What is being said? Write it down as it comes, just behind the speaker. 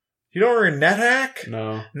You don't remember NetHack?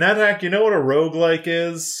 No. NetHack, you know what a roguelike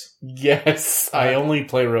is? Yes, I only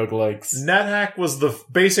play roguelikes. NetHack was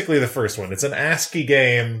basically the first one. It's an ASCII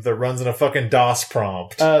game that runs in a fucking DOS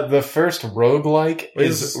prompt. The first roguelike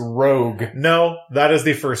is Rogue. No, that is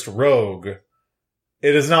the first Rogue.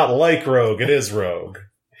 It is not like Rogue, it is Rogue.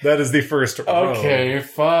 That is the first Rogue. Okay,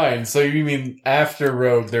 fine. So you mean after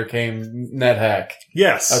Rogue there came NetHack?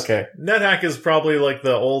 Yes. Okay. NetHack is probably like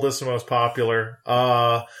the oldest and most popular.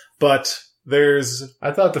 But there's...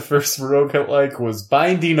 I thought the first roguelike was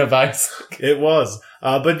Binding of Isaac. It was.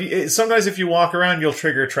 But sometimes if you walk around, you'll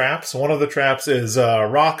trigger traps. One of the traps is,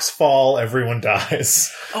 rocks fall, everyone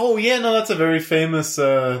dies. Oh yeah, no, that's a very famous,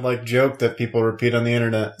 joke that people repeat on the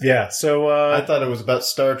internet. Yeah, so, I thought it was about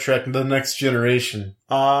Star Trek The Next Generation.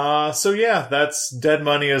 So yeah, that's dead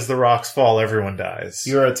money as the rocks fall, everyone dies.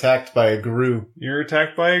 You're attacked by a Gru. You're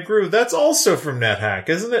attacked by a Gru. That's also from NetHack,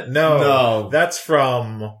 isn't it? No. That's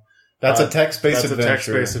from... That's a text-based adventure. That's a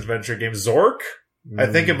text-based adventure game. Zork? I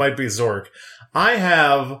think it might be Zork. I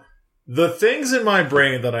have the things in my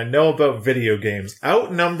brain that I know about video games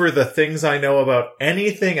outnumber the things I know about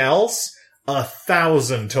anything else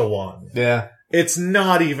 1,000 to 1. Yeah. It's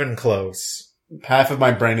not even close. Half of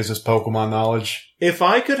my brain is just Pokemon knowledge. If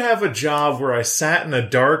I could have a job where I sat in a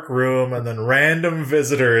dark room and then random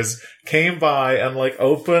visitors came by and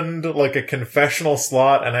opened a confessional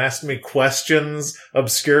slot and asked me questions,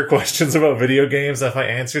 obscure questions about video games, and if I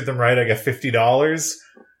answered them right I get $50,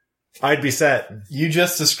 I'd be set. You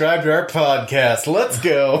just described our podcast. Let's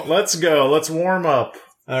go. Let's go. Let's warm up.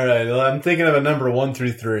 Alright, well, I'm thinking of a number 1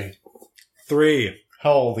 through 3. 3.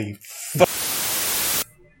 Holy fuck.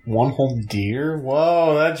 One whole deer?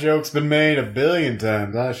 Whoa, that joke's been made 1 billion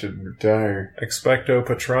times. I should retire. Expecto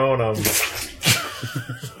Patronum.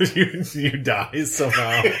 you die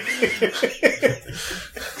somehow.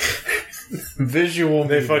 Visual.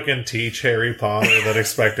 They fucking teach Harry Potter that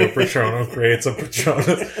Expecto Patronum creates a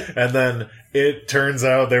Patronus, and then it turns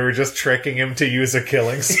out they were just tricking him to use a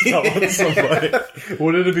killing spell on somebody.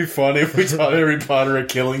 Wouldn't it be funny if we taught Harry Potter a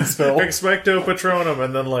killing spell? Expecto Patronum,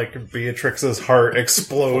 and then Beatrix's heart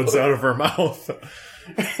explodes out of her mouth.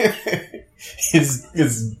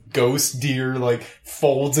 His ghost deer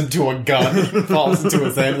folds into a gun and falls into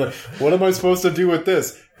his hand. What am I supposed to do with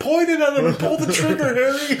this? Point it at him and pull the trigger,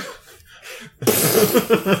 Harry!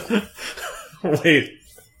 Wait.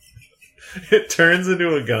 It turns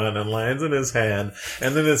into a gun and lands in his hand,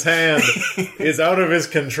 and then his hand is out of his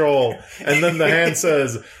control, and then the hand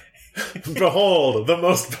says, "Behold, the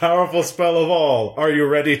most powerful spell of all. Are you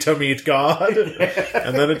ready to meet God?"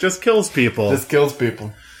 And then it just kills people. Just kills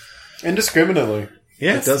people. Indiscriminately.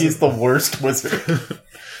 Yeah, he's the worst wizard.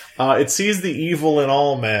 It sees the evil in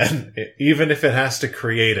all men, even if it has to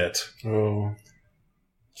create it. Oh.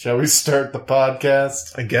 Shall we start the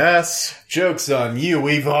podcast? I guess. Joke's on you,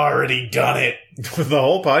 we've already done it. With the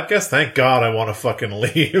whole podcast? Thank God I want to fucking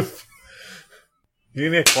leave. You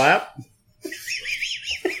need a clap?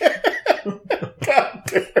 God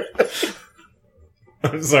damn it.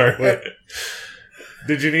 I'm sorry, wait.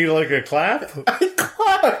 Did you need a clap? I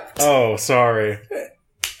clapped! Oh, sorry.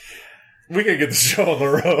 We gotta get the show on the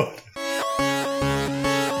road.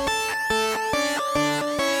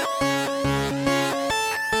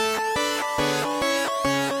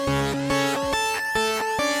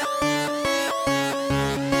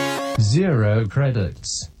 Zero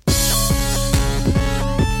credits.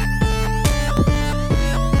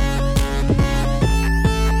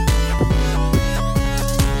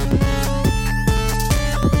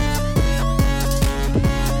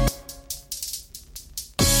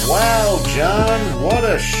 Wow, John, what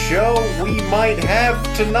a show we might have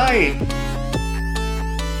tonight!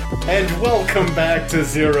 And welcome back to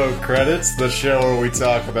Zero Credits, the show where we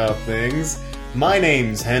talk about things. My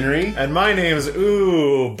name's Henry. And my name's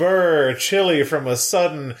Burr, chilly from a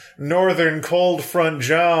sudden northern cold front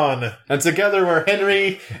John. And together we're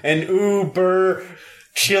Henry and Burr,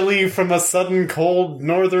 chilly from a sudden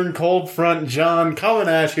northern cold front John, coming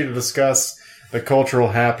at you to discuss the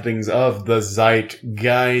cultural happenings of the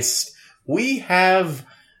zeitgeist. We have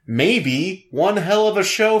maybe one hell of a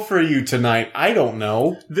show for you tonight. I don't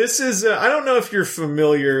know. This is, I don't know if you're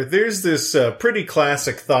familiar, there's this pretty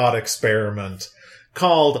classic thought experiment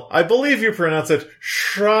called, I believe you pronounce it,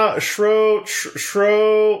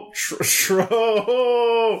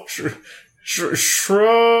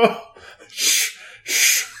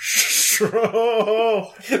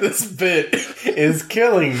 This bit is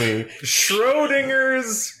killing me.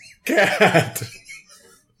 Schrodinger's cat.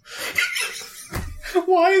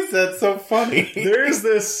 Why is that so funny? There's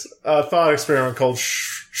this thought experiment called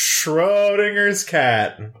Schrodinger's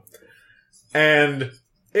cat. And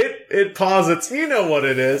It posits, you know what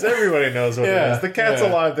it is. Everybody knows what it Yeah, is. The cat's yeah.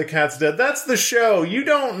 alive, the cat's dead. That's the show. You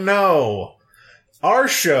don't know. Our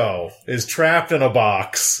show is trapped in a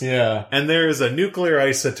box, Yeah. and there is a nuclear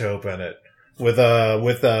isotope in it with a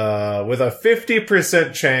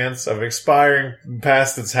 50% chance of expiring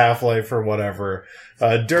past its half-life or whatever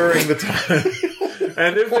during the time.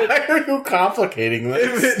 And if it, Why are you complicating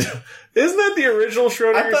this? isn't that the original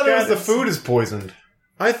Schrodinger's I thought it was cat? the food is poisoned.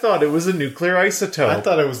 I thought it was a nuclear isotope. I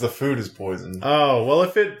thought it was the food is poisoned. Oh, well,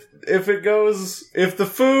 if the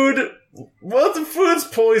food's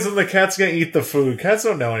poison, the cat's gonna eat the food. Cats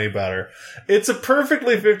don't know any better. It's a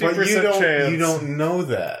perfully 50% But chance. you don't know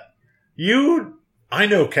that. I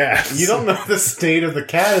know cats. You don't know the state of the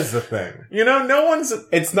cat is the thing. You know, no one's...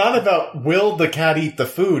 It's not about will the cat eat the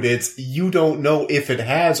food, it's you don't know if it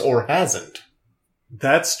has or hasn't.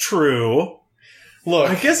 That's true.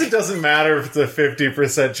 Look, I guess it doesn't matter if it's a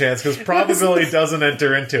 50% chance, because probability doesn't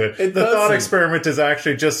enter into it. It The thought doesn't. experiment is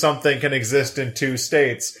actually just something can exist in two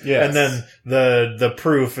states. Yes. And then the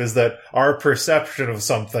proof is that our perception of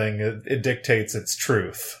something, it dictates its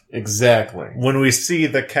truth. exactly. When we see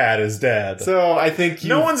the cat is dead. So I think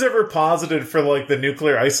No one's ever posited for, like, the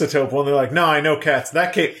nuclear isotope when they're like, no, I know cats.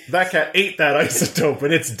 That cat ate that isotope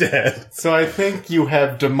and it's dead. So I think you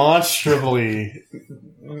have demonstrably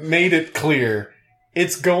made it clear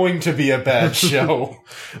it's going to be a bad show.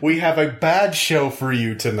 We have a bad show for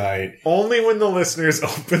you tonight. Only when the listeners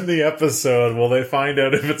open the episode will they find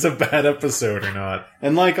out if it's a bad episode or not.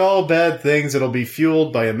 And like all bad things, it'll be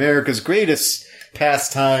fueled by America's greatest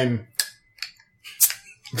pastime.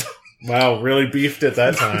 Wow, really beefed it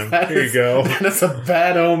that time. Here you go. That's a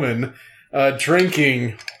bad omen.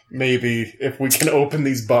 Drinking, maybe, if we can open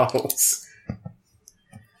these bottles.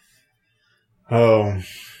 Oh.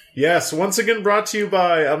 Yes, once again brought to you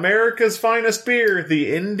by America's finest beer,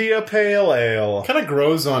 the India Pale Ale. Kind of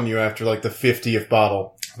grows on you after like the 50th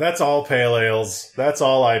bottle. That's all pale ales. That's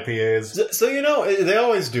all IPAs. So, you know, they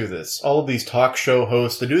always do this. All of these talk show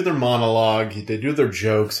hosts, they do their monologue, they do their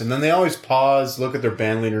jokes, and then they always pause, look at their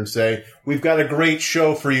band leader and say, we've got a great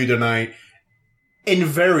show for you tonight.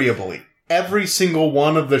 Invariably, every single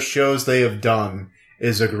one of the shows they have done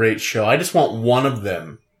is a great show. I just want one of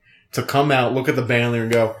them to come out, look at the band leader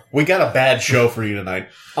and go, we got a bad show for you tonight.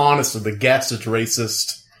 Honestly, the guest is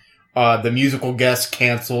racist. The musical guest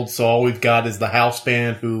canceled, so all we've got is the house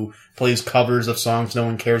band who plays covers of songs no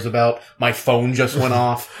one cares about. My phone just went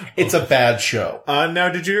off. It's a bad show. Now,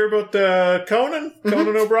 did you hear about Conan?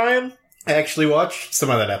 Conan O'Brien? I actually watched some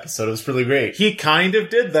of that episode. It was really great. He kind of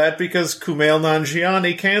did that because Kumail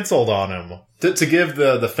Nanjiani canceled on him. To give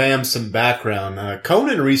the fam some background,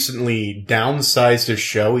 Conan recently downsized his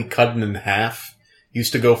show. He cut it in half.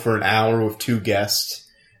 Used to go for an hour with 2 guests.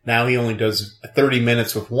 Now he only does 30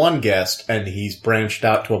 minutes with 1 guest, and he's branched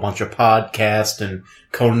out to a bunch of podcasts and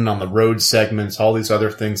Conan on the Road segments, all these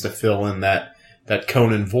other things to fill in that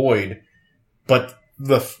Conan void. But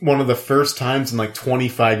one of the first times in like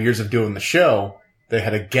 25 years of doing the show, they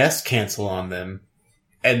had a guest cancel on them,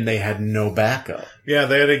 and they had no backup. Yeah,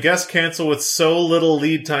 they had a guest cancel with so little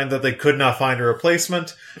lead time that they could not find a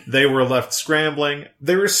replacement. They were left scrambling.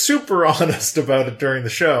 They were super honest about it during the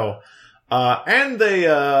show. And they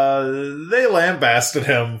lambasted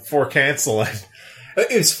him for canceling.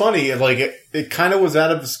 It's funny, like, it kind of was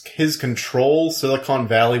out of his control. Silicon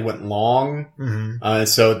Valley went long. Mm-hmm.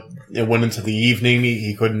 So it went into the evening.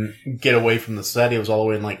 He couldn't get away from the set. He was all the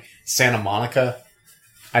way in, like, Santa Monica.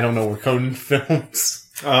 I don't know where Conan films.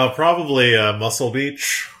 Probably Muscle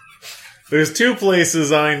Beach. There's 2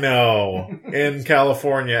 places I know in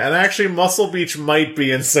California, and actually Muscle Beach might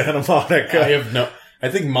be in Santa Monica. I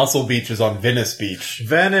think Muscle Beach is on Venice Beach.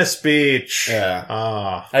 Venice Beach. Yeah.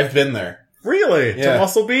 Ah. I've been there. Really? Yeah. To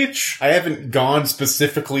Muscle Beach? I haven't gone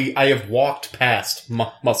specifically. I have walked past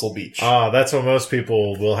Muscle Beach. That's what most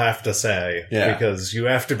people will have to say. Yeah. Because you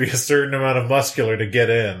have to be a certain amount of muscular to get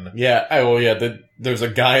in. Yeah. There's a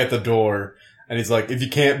guy at the door, and he's like, if you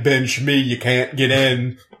can't bench me, you can't get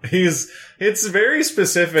in. It's very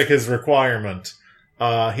specific, his requirement.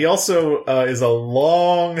 He also is a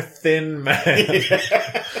long, thin man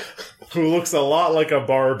who looks a lot like a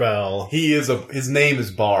barbell. His name is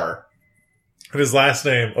Bar. His last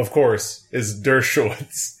name, of course, is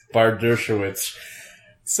Dershowitz. Bar Dershowitz.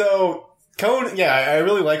 So, Conan, yeah, I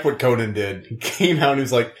really like what Conan did. He came out and he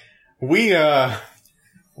was like, we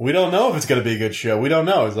don't know if it's gonna be a good show. We don't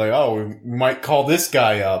know. It's like, oh, we might call this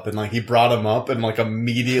guy up. And like, he brought him up and like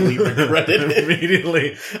immediately regretted it.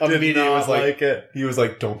 Immediately was like it. He was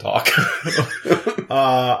like, don't talk.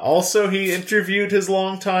 Also, he interviewed his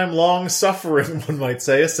long-suffering, one might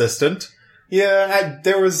say, assistant. Yeah,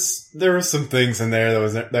 there were some things in there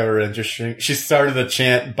that were interesting. She started to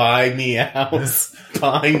chant, "Buy me house,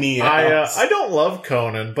 buy me house." I don't love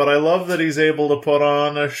Conan, but I love that he's able to put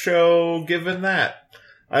on a show given that.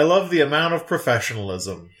 I love the amount of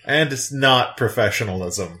professionalism. And it's not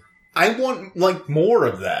professionalism. I want, like, more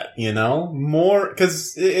of that, you know? More,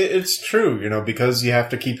 because it's true, you know, because you have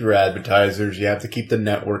to keep your advertisers, you have to keep the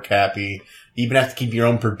network happy, you even have to keep your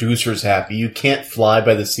own producers happy. You can't fly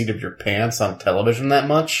by the seat of your pants on television that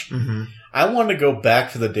much. Mm-hmm. I want to go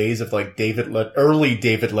back to the days of, like, early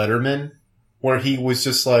David Letterman, where he was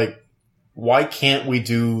just like, why can't we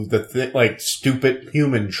do the stupid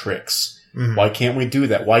human tricks? Mm-hmm. Why can't we do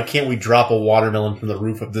that? Why can't we drop a watermelon from the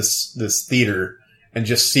roof of this theater and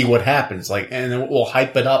just see what happens? And then we'll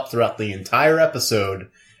hype it up throughout the entire episode,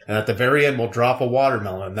 and at the very end we'll drop a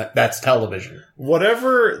watermelon. That's television.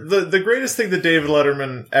 Whatever, the greatest thing that David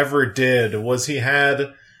Letterman ever did was he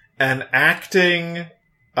had an acting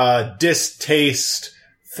distaste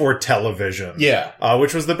for television. Yeah.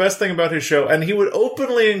 Which was the best thing about his show. And he would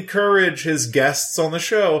openly encourage his guests on the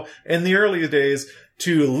show in the early days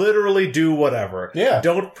to literally do whatever. Yeah.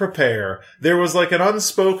 Don't prepare. There was like an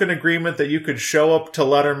unspoken agreement that you could show up to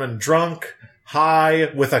Letterman drunk,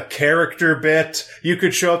 high, with a character bit. You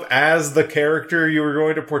could show up as the character you were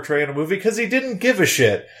going to portray in a movie because he didn't give a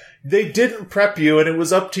shit. They didn't prep you, and it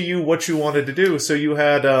was up to you what you wanted to do. So you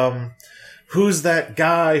had, who's that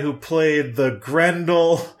guy who played the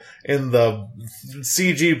Grendel in the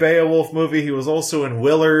CG Beowulf movie? He was also in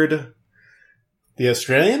Willard. The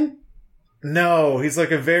Australian? No, he's like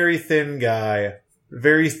a very thin guy.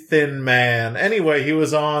 Very thin man. Anyway, he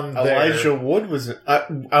was on Elijah there. Wood was...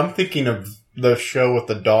 I'm thinking of the show with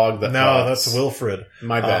the dog that No, talks. that's Wilfred.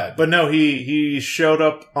 My bad. But no, he showed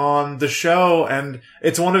up on the show, and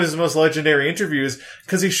it's one of his most legendary interviews,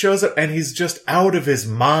 because he shows up and he's just out of his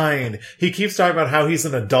mind. He keeps talking about how he's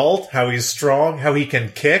an adult, how he's strong, how he can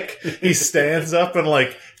kick. He stands up and,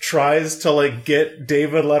 like, tries to, like, get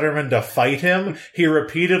David Letterman to fight him. He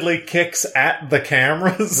repeatedly kicks at the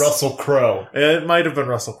cameras. Russell Crowe. It might have been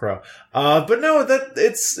Russell Crowe. But no,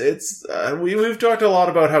 we've talked a lot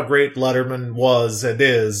about how great Letterman was and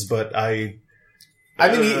is, but I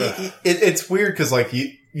mean, it's weird because, like,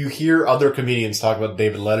 you hear other comedians talk about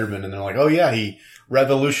David Letterman and they're like, oh yeah, he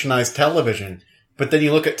revolutionized television. But then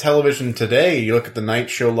you look at television today, you look at the night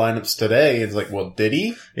show lineups today, it's like, well, did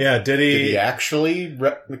he? Yeah, did he actually?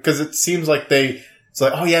 Because it seems like it's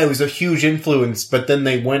like, oh yeah, it was a huge influence, but then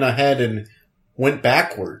they went ahead and went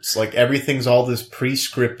backwards. Like, everything's all this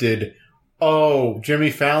pre-scripted, oh,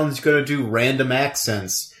 Jimmy Fallon's gonna do random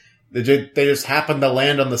accents. They just happen to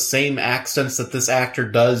land on the same accents that this actor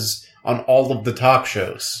does on all of the talk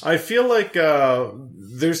shows. I feel like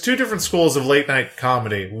there's two different schools of late night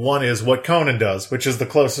comedy. One is what Conan does, which is the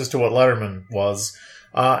closest to what Letterman was.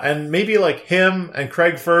 And maybe like him and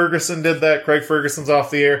Craig Ferguson did that. Craig Ferguson's off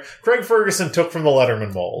the air. Craig Ferguson took from the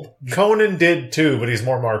Letterman mold. Conan did too, but he's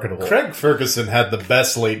more marketable. Craig Ferguson had the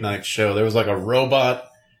best late night show. There was like a robot.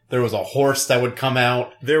 There was a horse that would come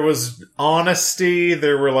out. There was honesty.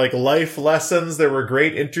 There were, like, life lessons. There were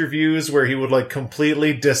great interviews where he would, like,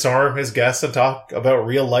 completely disarm his guests and talk about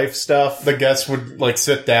real life stuff. The guests would, like,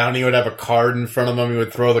 sit down. He would have a card in front of him. He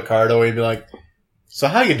would throw the card away and be like, so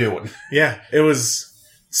how you doing? Yeah, it was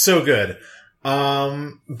so good.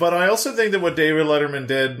 But I also think that what David Letterman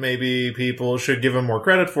did, maybe people should give him more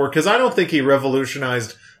credit for, because I don't think he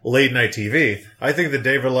revolutionized late night TV. I think that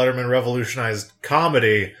David Letterman revolutionized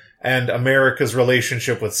comedy and America's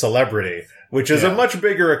relationship with celebrity, which is a much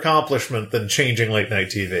bigger accomplishment than changing late night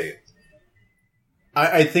TV.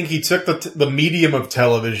 I think he took the medium of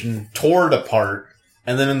television, tore it apart,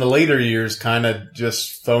 and then in the later years kind of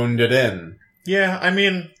just phoned it in. Yeah, I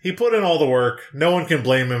mean, he put in all the work. No one can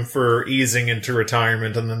blame him for easing into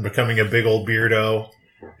retirement and then becoming a big old beardo.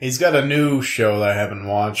 He's got a new show that I haven't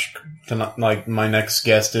watched, like My Next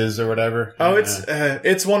Guest Is or whatever. Oh,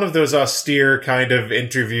 it's one of those austere kind of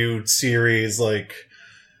interview series, like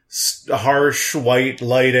harsh white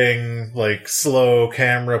lighting, like slow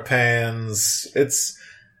camera pans.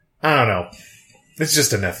 I don't know. It's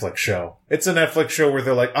just a Netflix show. It's a Netflix show where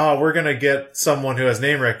they're like, oh, we're gonna get someone who has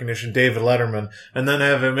name recognition, David Letterman, and then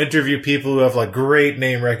have him interview people who have, like, great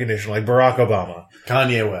name recognition, like Barack Obama.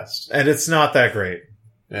 Kanye West. And it's not that great.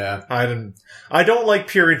 Yeah. I don't like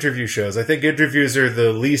pure interview shows. I think interviews are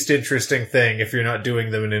the least interesting thing if you're not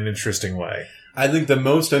doing them in an interesting way. I think the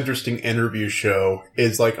most interesting interview show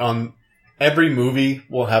is, like, on every movie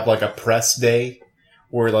will have, like, a press day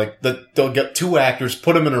where, like, they'll get two actors,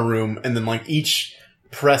 put them in a room, and then, like, each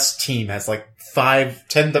press team has, like, 5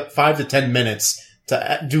 to 10 minutes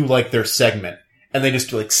to do, like, their segment. and they just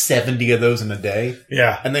do like 70 of those in a day.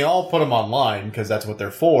 Yeah. And they all put them online because that's what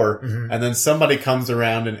they're for. Mhm. And then somebody comes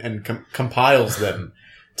around and compiles them.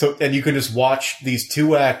 So, and you can just watch these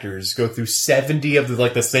two actors go through 70 of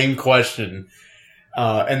the same question.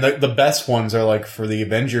 And the best ones are like for the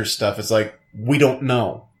Avengers stuff. It's like, we don't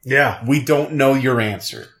know. Yeah. We don't know your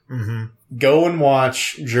answer. hmm Go and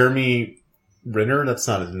watch Jeremy Renner. That's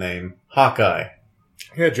not his name. Hawkeye.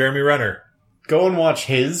 Yeah, Jeremy Renner. Go and watch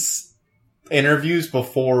his interviews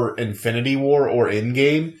before Infinity War or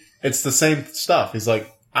Endgame. It's the same stuff. He's like,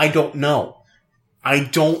 I don't know. I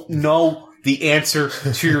don't know the answer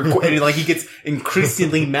to your question. Like, he gets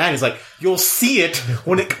increasingly mad. He's like, you'll see it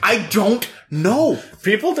when I don't know.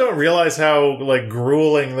 People don't realize how, like,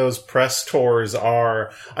 grueling those press tours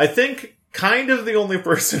are. I think kind of the only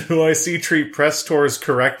person who I see treat press tours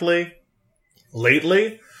correctly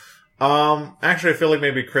lately. Actually, I feel like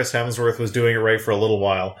maybe Chris Hemsworth was doing it right for a little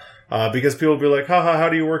while. Because people would be like, haha, how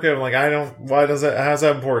do you work out? I'm like, how's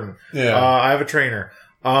that important? Yeah. I have a trainer.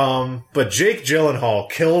 But Jake Gyllenhaal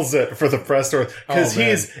kills it for the press tour because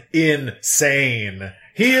he's insane.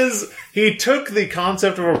 He took the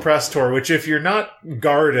concept of a press tour, which if you're not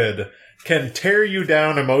guarded, can tear you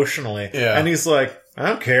down emotionally. Yeah. And he's like, I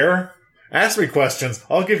don't care. Ask me questions.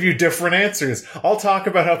 I'll give you different answers. I'll talk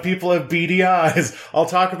about how people have beady eyes. I'll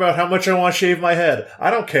talk about how much I want to shave my head.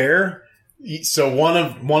 I don't care. So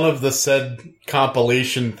one of the said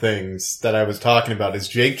compilation things that I was talking about is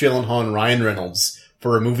Jake Gyllenhaal and Ryan Reynolds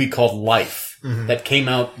for a movie called Life that came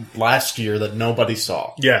out last year that nobody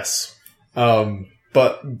saw. Yes.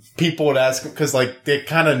 But people would ask, because like they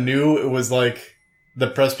kind of knew it was like the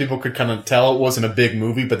press people could kind of tell it wasn't a big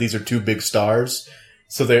movie, but these are two big stars.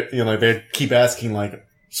 So they keep asking like,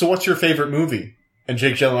 so what's your favorite movie? And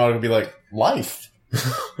Jake Gyllenhaal would be like, Life.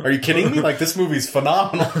 Are you kidding me? Like, this movie's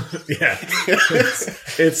phenomenal. Yeah.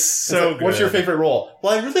 It's so good. What's your favorite role?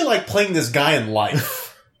 Well, I really like playing this guy in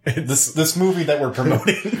Life. this movie that we're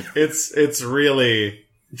promoting. It's really,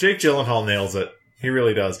 Jake Gyllenhaal nails it. He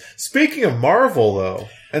really does. Speaking of Marvel, though,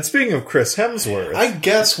 and speaking of Chris Hemsworth, I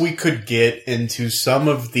guess we could get into some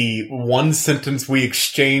of the one sentence we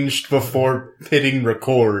exchanged before hitting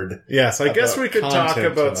record. yes, I guess about we could talk content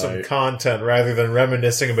about some tonight. content rather than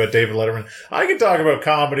reminiscing about David Letterman. I could talk about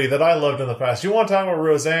comedy that I loved in the past. You want to talk about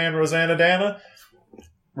Roseanne Roseanne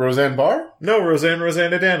Barr? No, Roseanne,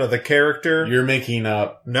 the character. You're making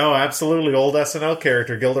up. No, absolutely, old SNL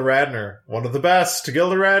character, Gilda Radner. One of the best,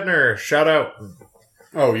 Gilda Radner. Shout out.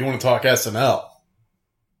 Oh, you want to talk SNL?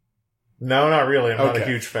 No, not really. I'm not a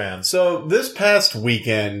Okay. huge fan. So this past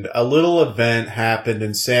weekend, a little event happened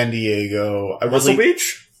in San Diego. A Muscle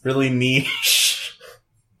Beach? really niche,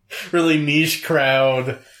 really niche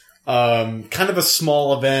crowd. Kind of a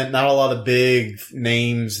small event, not a lot of big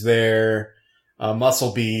names there.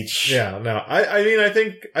 Muscle Beach. Yeah, no. I mean, I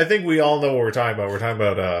think we all know what we're talking about. We're talking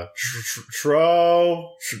about,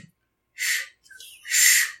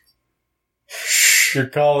 You're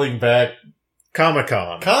calling back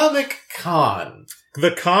Comic-Con. Comic-Con.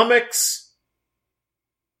 The Comics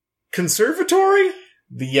Conservatory?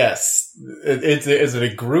 Yes. It's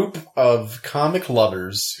a group of comic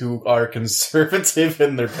lovers who are conservative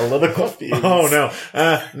in their political views. Oh, no.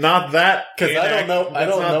 Not that. Because I don't know that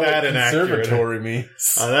what conservatory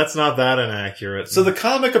means. That's not that inaccurate. So the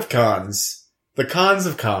Comic of Cons, the cons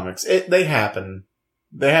of comics, they happen.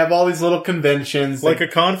 They have all these little conventions. like a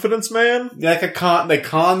confidence man? Like a con, they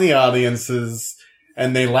con the audiences,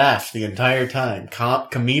 and they laugh the entire time.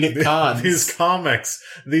 Comedic cons. These comics,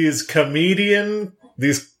 these comedian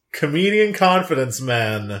confidence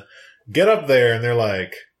men get up there and they're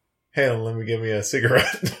like, hey, let me give me a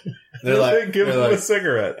cigarette. They're like, give they're them like- a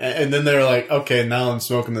cigarette. and then they're like, okay, now I'm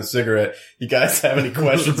smoking the cigarette. You guys have any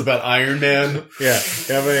questions about Iron Man? Yeah.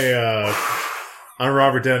 You have I'm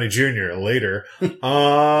Robert Downey Jr. later.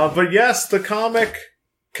 But yes, the comic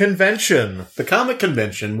convention. The comic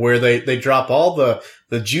convention where they drop all the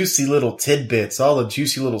juicy little tidbits, all the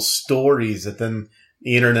juicy little stories that then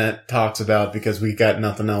the internet talks about because we got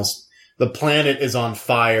nothing else. The planet is on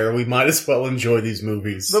fire. We might as well enjoy these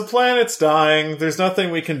movies. The planet's dying. There's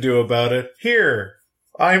nothing we can do about it. Here,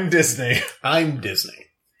 I'm Disney. I'm Disney.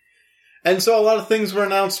 And so a lot of things were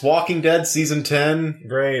announced. Walking Dead Season 10.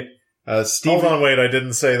 Great. Steven, Hold on, wait. I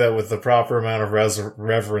didn't say that with the proper amount of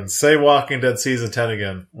reverence. Say Walking Dead Season 10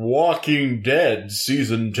 again. Walking Dead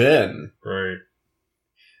Season 10. Great.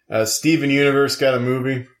 Steven Universe got a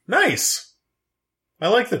movie. Nice. I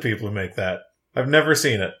like the people who make that. I've never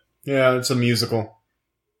seen it. Yeah, it's a musical.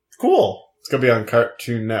 Cool. It's gonna be on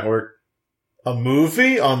Cartoon Network. A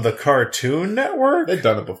movie on the Cartoon Network? They've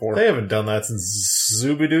done it before. They haven't done that since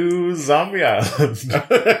Zooby-Doo Zombie Island.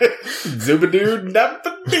 Zoobadoo,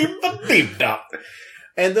 dabba-dee-ba-dee-da.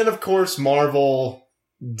 And then, of course, Marvel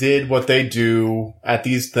did what they do at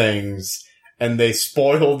these things, and they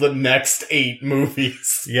spoiled the next 8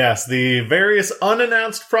 movies. Yes, the various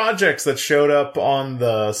unannounced projects that showed up on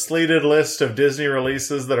the slated list of Disney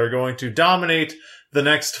releases that are going to dominate the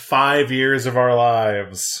next 5 years of our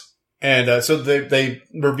lives. And so they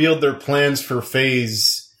revealed their plans for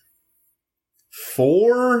Phase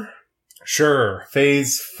 4? Sure.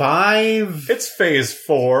 Phase 5? It's Phase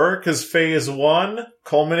 4, because Phase 1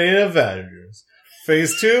 culminated Avengers.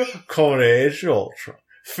 Phase 2 culminated Age of Ultron.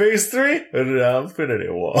 Phase 3 Infinity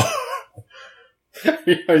War.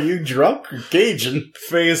 Are you drunk or Cajun?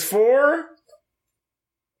 Phase 4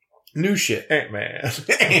 New shit.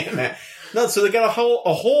 Ant-Man. No, so they got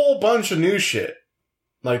a whole bunch of new shit.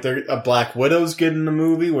 Like, a Black Widow's getting a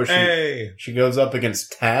movie where she goes up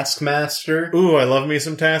against Taskmaster. Ooh, I love me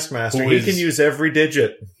some Taskmaster. He can use every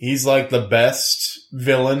digit. He's like the best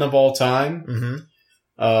villain of all time.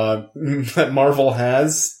 That Marvel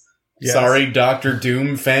has. Yes. Sorry, Doctor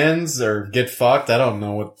Doom fans, or get fucked. I don't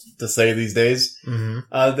know what to say these days.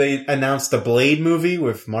 They announced a Blade movie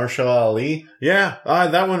with Marshall Ali. Yeah,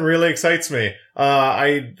 that one really excites me.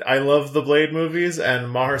 I love the Blade movies, and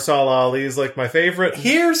Mahershala Ali is like my favorite.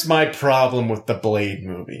 Here's my problem with the Blade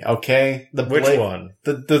movie, okay? Which one?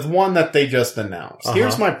 The one that they just announced.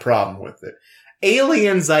 Here's my problem with it.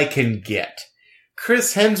 Aliens I can get.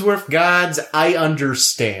 Chris Hemsworth gods I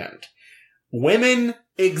understand. Women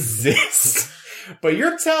exist. But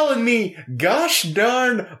you're telling me, gosh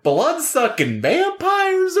darn, blood-sucking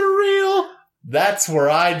vampires are real? That's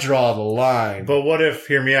where I draw the line. But what if,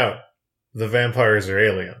 hear me out, the vampires are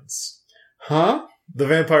aliens? Huh? The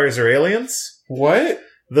vampires are aliens? What?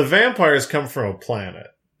 The vampires come from a planet.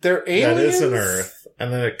 They're aliens? That isn't Earth.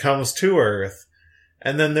 And then it comes to Earth.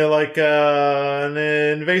 And then they're like an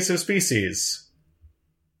invasive species.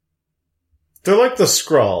 They're like the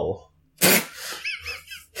Skrull.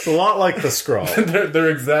 A lot like the Skrull. they're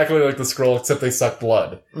exactly like the Skrull, except they suck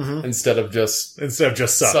blood instead of just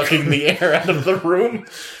sucking the air out of the room.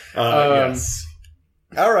 Yes.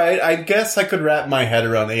 All right, I guess I could wrap my head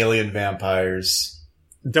around alien vampires.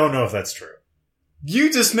 Don't know if that's true.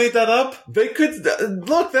 You just made that up? They could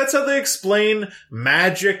look. That's how they explain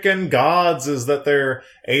magic and gods: is that they're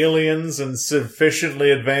aliens and sufficiently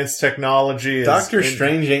advanced technology. Doctor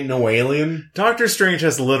Strange ain't no alien. Doctor Strange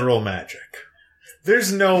has literal magic.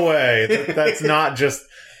 There's no way that's not just...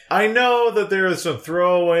 I know that there are some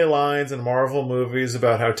throwaway lines in Marvel movies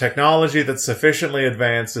about how technology that's sufficiently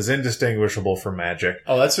advanced is indistinguishable from magic.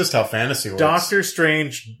 Oh, that's just how fantasy works. Doctor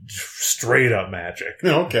Strange, straight up magic.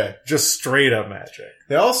 Okay. Just straight up magic.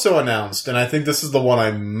 They also announced, and I think this is the one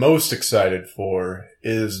I'm most excited for,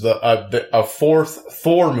 is a fourth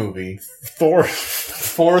Thor movie. Fourth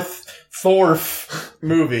Thor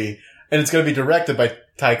movie. And it's going to be directed by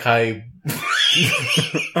Taika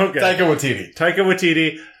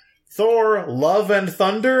Waititi. Thor, Love and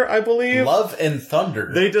Thunder, I believe. Love and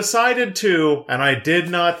Thunder. They decided to, and I did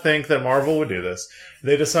not think that Marvel would do this,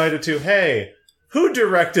 they decided to, hey, who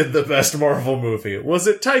directed the best Marvel movie? Was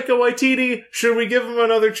it Taika Waititi? Should we give him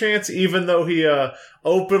another chance, even though he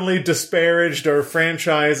openly disparaged our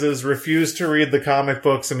franchises, refused to read the comic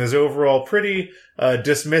books, and is overall pretty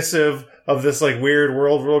dismissive of this like weird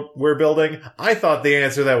world we're building? I thought the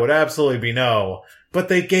answer to that would absolutely be no. But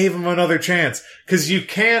they gave him another chance. Because you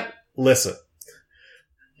can't... Listen.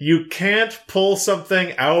 You can't pull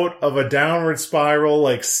something out of a downward spiral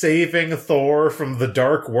like saving Thor from the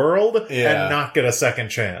dark world and not get a second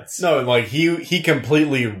chance. No, like he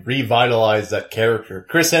completely revitalized that character.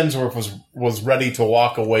 Chris Hemsworth was ready to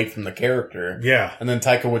walk away from the character. Yeah. And then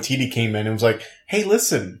Taika Waititi came in and was like, hey,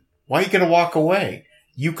 listen, why are you going to walk away?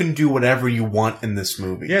 You can do whatever you want in this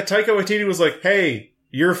movie. Yeah, Taika Waititi was like, hey,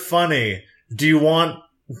 you're funny. Do you want...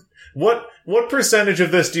 What percentage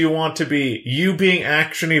of this do you want to be you being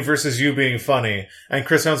actiony versus you being funny? And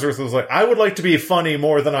Chris Hemsworth was like, I would like to be funny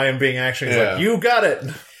more than I am being actiony. He's like, you got it.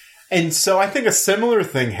 And so I think a similar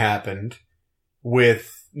thing happened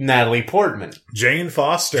with Natalie Portman. Jane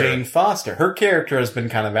Foster. Her character has been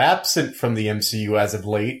kind of absent from the MCU as of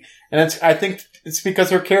late. And I think it's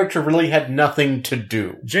because her character really had nothing to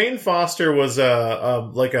do. Jane Foster was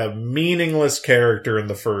a meaningless character in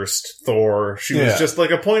the first Thor. She was just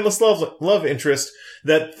like a pointless love interest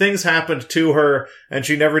that things happened to her and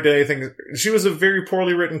she never did anything. She was a very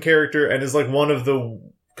poorly written character and is like one of the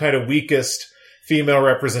kind of weakest female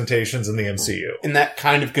representations in the MCU. And that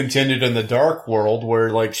kind of continued in the Dark World where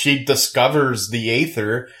like she discovers the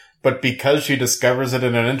Aether but because she discovers it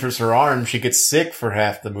and it enters her arm, she gets sick for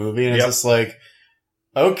half the movie, and it's just like,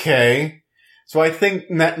 okay. So I think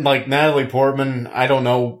like Natalie Portman, I don't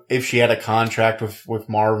know if she had a contract with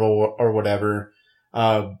Marvel or whatever,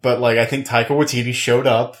 but like I think Taika Waititi showed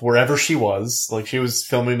up wherever she was. Like she was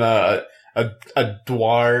filming a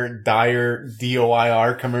Dyer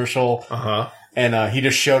DOIR commercial, and he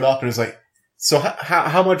just showed up and was like, "So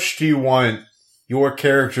how much do you want your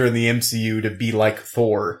character in the MCU to be like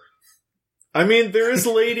Thor?" I mean, there is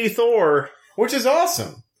Lady Thor, which is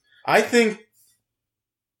awesome. I think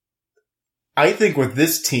with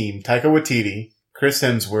this team, Taika Waititi, Chris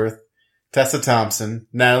Hemsworth, Tessa Thompson,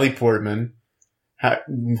 Natalie Portman,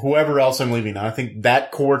 whoever else I'm leaving out, I think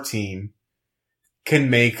that core team can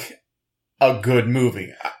make a good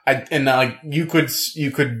movie. It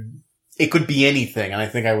could be anything, and I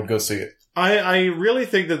think I would go see it. I really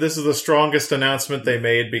think that this is the strongest announcement they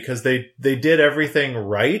made because they did everything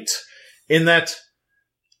right in that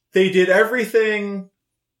they did everything.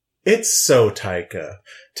 It's so Taika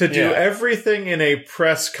to do everything in a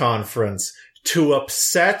press conference to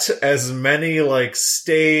upset as many like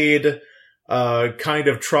staid, kind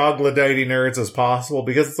of troglodyte nerds as possible,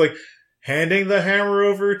 because it's like handing the hammer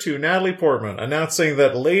over to Natalie Portman, announcing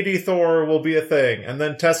that Lady Thor will be a thing, and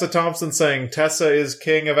then Tessa Thompson saying Tessa is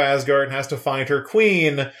king of Asgard and has to find her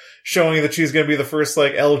queen, showing that she's going to be the first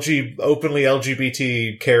like openly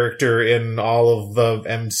LGBT character in all of the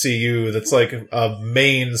MCU that's like a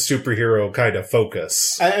main superhero kind of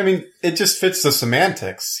focus. I mean, it just fits the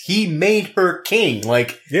semantics. He made her king.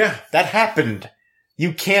 Like, that happened.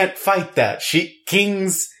 You can't fight that.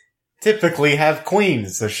 Kings typically have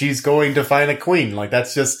queens, so she's going to find a queen. Like,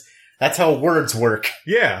 that's how words work.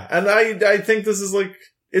 Yeah, and I think this is like,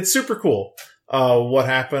 it's super cool. What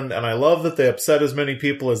happened, and I love that they upset as many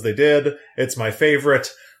people as they did. It's my favorite.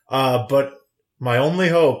 But my only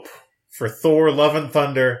hope for Thor Love and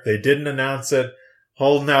Thunder, they didn't announce it,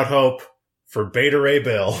 holding out hope for Beta Ray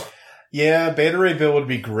Bill. Yeah, Beta Ray Bill would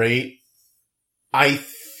be great. I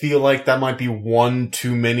feel like that might be one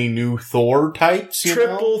too many new Thor types,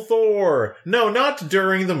 Triple Thor! No, not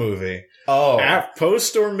during the movie. Oh. At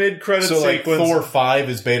post or mid-credit sequence. So like Thor 5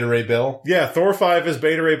 is Beta Ray Bill? Yeah, Thor 5 is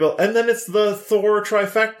Beta Ray Bill. And then it's the Thor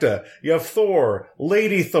trifecta. You have Thor,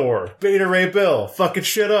 Lady Thor, Beta Ray Bill. Fucking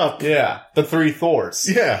shit up. Yeah, the 3 Thors.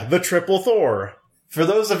 Yeah, the triple Thor. For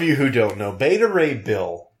those of you who don't know, Beta Ray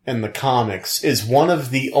Bill in the comics is one of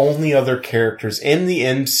the only other characters in the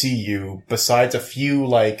MCU, besides a few,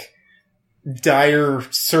 like, dire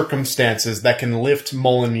circumstances that can lift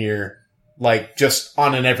Mjolnir, like, just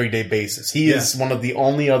on an everyday basis. He is one of the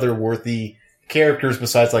only other worthy characters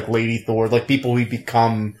besides, like, Lady Thor, like, people who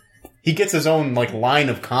become... He gets his own, like, line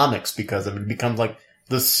of comics because of it. It becomes, like,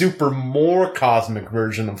 the super more cosmic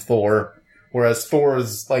version of Thor, whereas Thor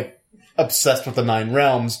is, like, obsessed with the 9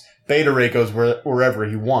 realms. Beta Ray goes wherever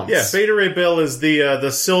he wants. Yeah, Beta Ray Bill is the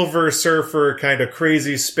Silver Surfer kind of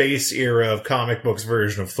crazy space era of comic books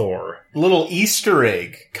version of Thor. Little Easter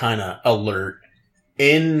egg kind of alert.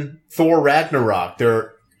 In Thor Ragnarok,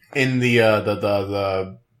 they're in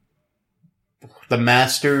the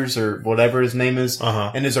Masters or whatever his name is,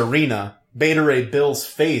 in his arena. Beta Ray Bill's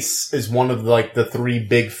face is one of like the 3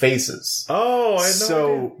 big faces. Oh, I know.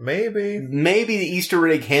 So maybe the Easter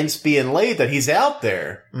egg hints being laid that he's out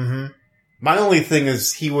there. Mm-hmm. My only thing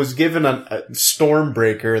is he was given a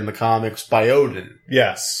Stormbreaker in the comics by Odin.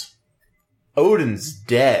 Yes. Odin's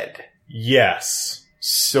dead. Yes.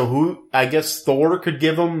 So I guess Thor could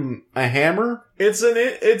give him a hammer? It's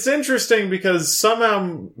interesting because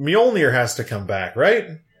somehow Mjolnir has to come back, right?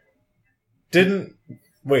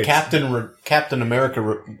 Wait. Captain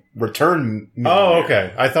America returned Mjolnir. Oh,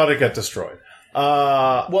 okay. I thought it got destroyed.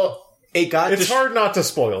 Well, it's hard not to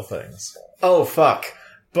spoil things. Oh, fuck.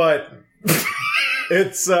 But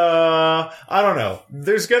it's, I don't know.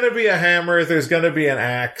 There's gonna be a hammer, there's gonna be an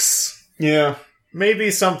axe. Yeah.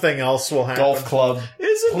 Maybe something else will happen. Golf club.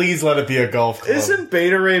 Please let it be a golf club. Isn't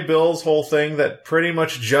Beta Ray Bill's whole thing that pretty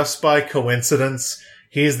much just by coincidence,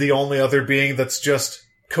 he's the only other being that's just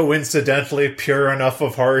coincidentally pure enough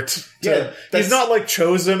of heart? He's not like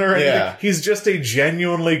chosen or anything. Yeah. He's just a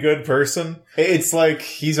genuinely good person. It's like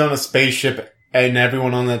he's on a spaceship and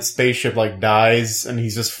everyone on that spaceship like dies and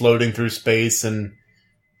he's just floating through space and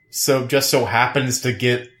so happens to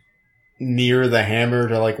get near the hammer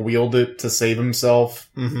to like wield it to save himself.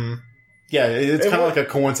 Mm-hmm. Yeah, it's kind of like a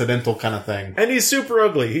coincidental kind of thing. And he's super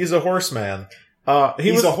ugly. He's a horseman.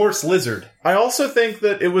 He's a horse lizard. I also think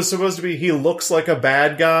that it was supposed to be he looks like a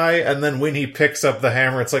bad guy, and then when he picks up the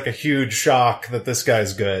hammer, it's like a huge shock that this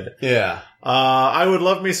guy's good. Yeah. I would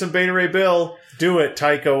love me some Beta Ray Bill. Do it,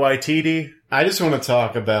 Taika Waititi. I just want to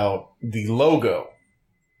talk about the logo.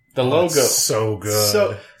 The logo. It's so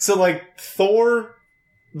good. So like Thor,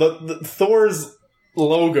 the Thor's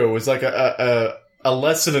logo is like a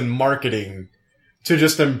lesson in marketing to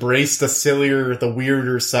just embrace the sillier, the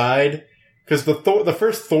weirder side. Because the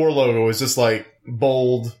first Thor logo is just like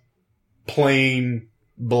bold, plain,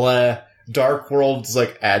 bleh. Dark World is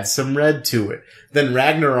like, add some red to it. Then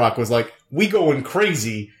Ragnarok was like, we going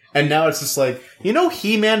crazy. And now it's just like,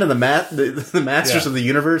 He-Man and the Masters of the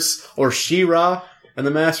Universe, or She-Ra and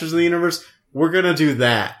the Masters of the Universe, we're gonna do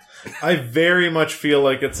that. I very much feel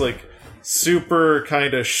like it's like super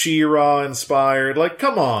kind of She-Ra inspired. Like,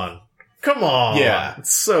 come on. Yeah.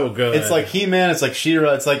 It's so good. It's like He-Man, it's like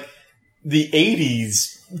She-Ra, it's like the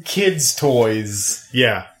 80s kids' toys.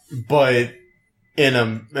 Yeah. But in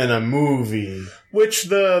a movie. Which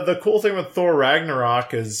the cool thing with Thor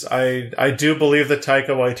Ragnarok is I do believe that Taika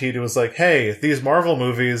Waititi was like, hey, these Marvel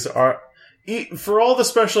movies are, for all the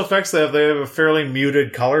special effects they have a fairly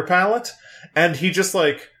muted color palette, and he just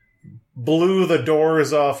like blew the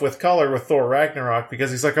doors off with color with Thor Ragnarok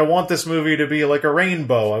because he's like, I want this movie to be like a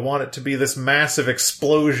rainbow. I want it to be this massive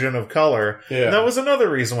explosion of color. Yeah. And that was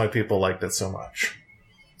another reason why people liked it so much.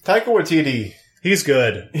 Taika Waititi, He's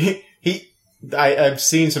good. I've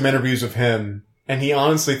seen some interviews of him, and he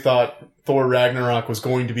honestly thought Thor Ragnarok was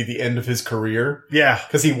going to be the end of his career. Yeah.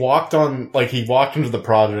 Because he walked into the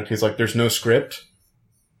project, he's like, there's no script.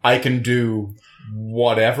 I can do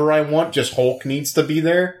whatever I want, just Hulk needs to be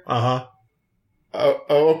there. Uh-huh.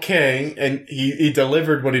 Okay. And he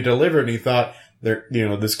delivered what he delivered, and he thought,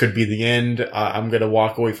 this could be the end. I'm gonna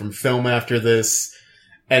walk away from film after this.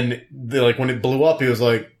 And when it blew up, he was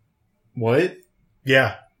like, what?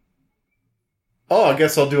 Yeah. Oh, I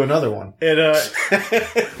guess I'll do another one.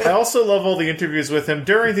 I also love all the interviews with him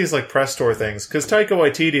during these like press tour things, because Taika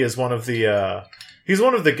Waititi is one of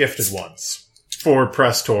the gifted ones for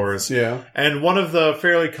press tours. Yeah. And one of the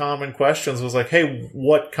fairly common questions was like, hey,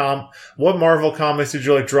 what Marvel comics did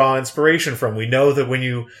you like draw inspiration from? We know that when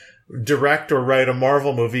you direct or write a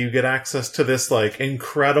Marvel movie, you get access to this like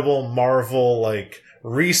incredible Marvel like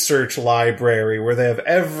research library where they have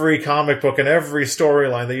every comic book and every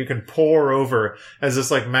storyline that you can pore over as this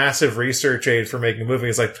like massive research aid for making a movie.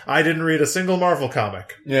 It's like, I didn't read a single Marvel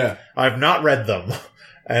comic. Yeah. I've not read them.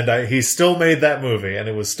 And he still made that movie, and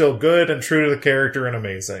it was still good and true to the character and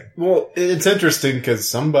amazing. Well, it's interesting because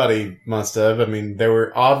somebody must have. I mean, there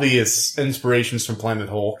were obvious inspirations from Planet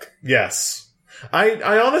Hulk. Yes.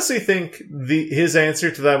 I honestly think his answer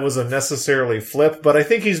to that wasn't necessarily flip, but I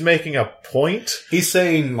think he's making a point. He's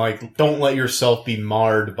saying, like, don't let yourself be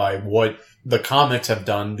marred by what the comics have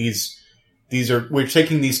done. We're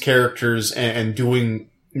taking these characters and doing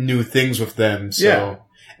new things with them. So, yeah.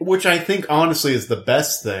 Which I think honestly is the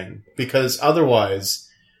best thing, because otherwise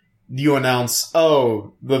you announce,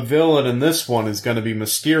 oh, the villain in this one is going to be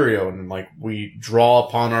Mysterio, and like we draw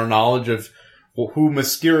upon our knowledge of who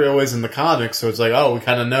Mysterio is in the comics, so it's like, oh, we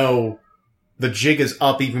kind of know the jig is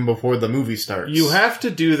up even before the movie starts. You have to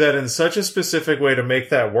do that in such a specific way to make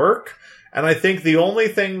that work. And I think the only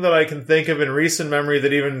thing that I can think of in recent memory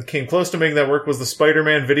that even came close to making that work was the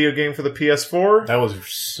Spider-Man video game for the PS4. That was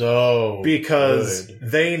so because good.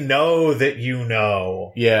 They know that you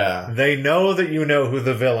know. Yeah. They know that you know who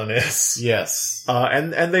the villain is. Yes.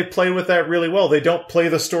 And they play with that really well. They don't play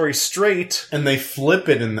the story straight. And they flip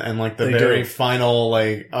it in like the They very do. final,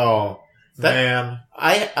 like, oh. Man.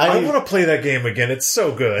 I want to play that game again. It's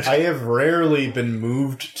so good. I have rarely been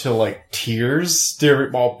moved to like tears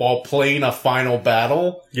while playing a final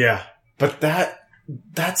battle. Yeah. But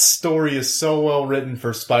that story is so well written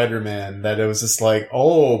for Spider-Man that it was just like,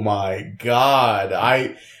 oh my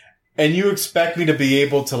god. And you expect me to be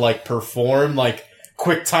able to like perform like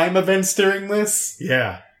quick time events during this?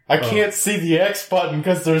 Yeah. I can't see the X button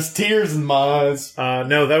because there's tears in my eyes.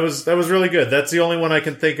 No, that was really good. That's the only one I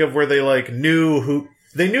can think of where they like knew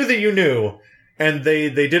they knew that you knew, and they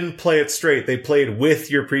didn't play it straight. They played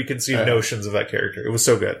with your preconceived notions of that character. It was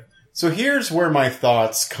so good. So here's where my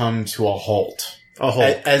thoughts come to a halt. A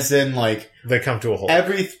Hulk. As in like, They come to a Hulk.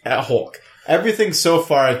 Hulk. Everything so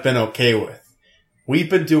far I've been okay with. We've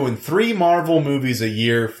been doing 3 Marvel movies a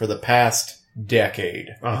year for the past decade.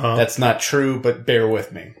 Uh-huh. That's not true, but bear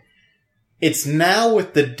with me. It's now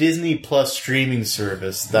with the Disney Plus streaming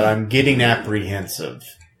service that I'm getting apprehensive.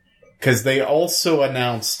 Because they also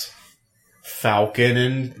announced Falcon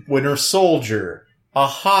and Winter Soldier, a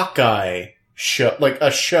Hawkeye show,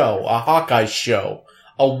 a Hawkeye show,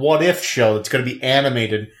 a What If show that's going to be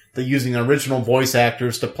animated. They're using original voice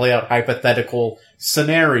actors to play out hypothetical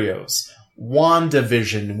scenarios.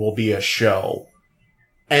 WandaVision will be a show.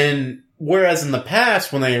 And whereas in the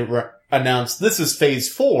past, when they announced this is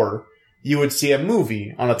phase 4, you would see a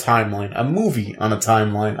movie on a timeline, a movie on a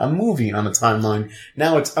timeline, a movie on a timeline.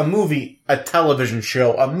 Now it's a movie, a television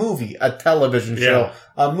show, a movie, a television show.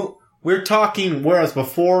 We're talking, whereas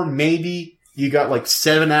before, maybe you got like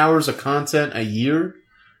 7 hours of content a year.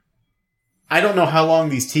 I don't know how long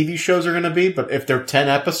these TV shows are going to be, but if they're 10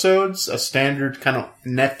 episodes, a standard kind of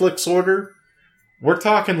Netflix order, we're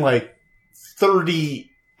talking like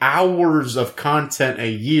 30 hours of content a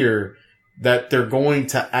year that they're going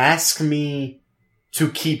to ask me to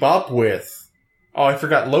keep up with. Oh, I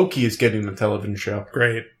forgot Loki is getting a television show.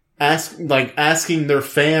 Great. Asking their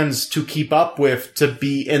fans to keep up with, to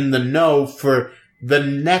be in the know for the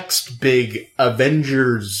next big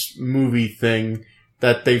Avengers movie thing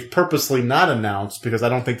that they've purposely not announced because I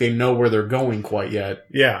don't think they know where they're going quite yet.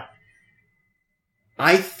 Yeah.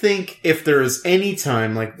 I think if there is any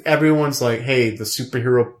time, like, everyone's like, hey, the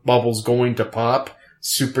superhero bubble's going to pop,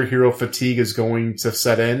 superhero fatigue is going to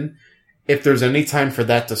set in. If there's any time for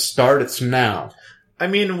that to start, it's now. I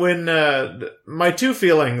mean, when, my two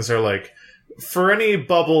feelings are like, for any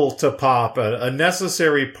bubble to pop, a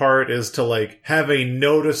necessary part is to, like, have a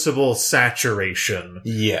noticeable saturation.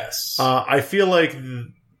 Yes. I feel like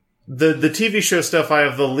the TV show stuff I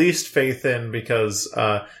have the least faith in because,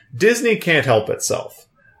 Disney can't help itself.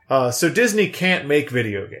 So Disney can't make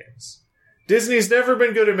video games. Disney's never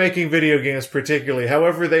been good at making video games particularly.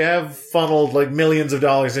 However, they have funneled like millions of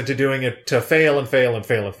dollars into doing it to fail and fail and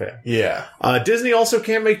fail and fail. Yeah. Disney also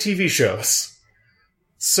can't make TV shows.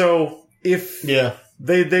 So if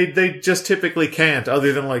they just typically can't,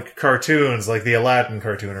 other than like cartoons, like the Aladdin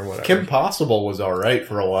cartoon or whatever. Kim Possible was alright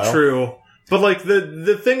for a while. True. But like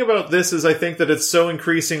the thing about this is I think that it's so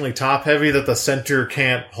increasingly top heavy that the center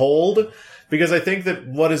can't hold. Because I think that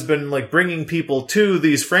what has been, like, bringing people to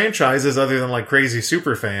these franchises, other than, like, crazy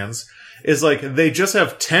super fans, is, like, they just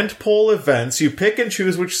have tentpole events. You pick and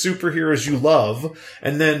choose which superheroes you love,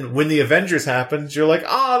 and then when the Avengers happens, you're like,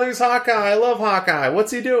 there's Hawkeye. I love Hawkeye.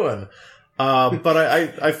 What's he doing? But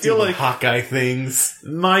I feel like Hawkeye things.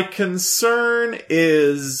 My concern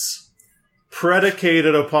is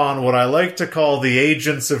predicated upon what I like to call the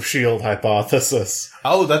Agents of S.H.I.E.L.D. hypothesis.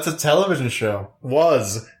 Oh, that's a television show.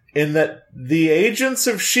 In that the Agents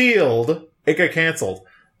of S.H.I.E.L.D., it got canceled.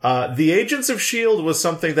 The Agents of S.H.I.E.L.D. was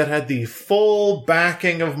something that had the full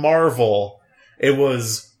backing of Marvel. It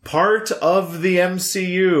was part of the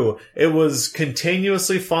MCU. It was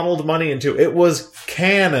continuously funneled money into. It was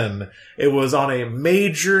canon. It was on a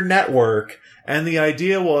major network. And the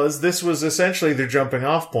idea was, this was essentially their jumping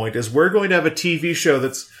off point, is we're going to have a TV show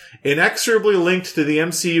that's inexorably linked to the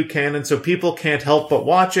MCU canon so people can't help but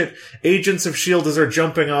watch it. Agents of S.H.I.E.L.D. is our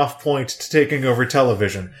jumping off point to taking over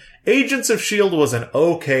television. Agents of S.H.I.E.L.D. was an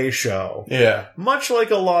okay show. Yeah. Much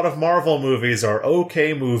like a lot of Marvel movies are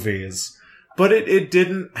okay movies. But it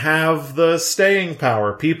didn't have the staying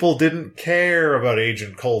power. People didn't care about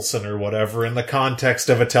Agent Coulson or whatever in the context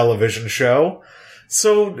of a television show.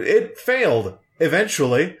 So it failed,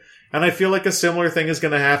 eventually. And I feel like a similar thing is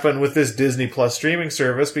going to happen with this Disney Plus streaming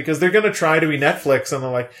service because they're going to try to be Netflix and they're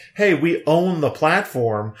like, hey, we own the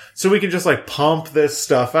platform, so we can just like pump this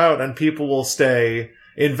stuff out and people will stay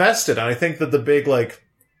invested. And I think that the big like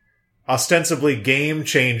ostensibly game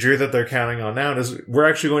changer that they're counting on now is we're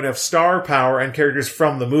actually going to have star power and characters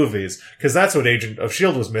from the movies because that's what Agent of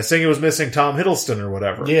S.H.I.E.L.D. was missing. It was missing Tom Hiddleston or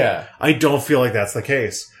whatever. Yeah. I don't feel like that's the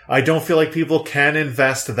case. I don't feel like people can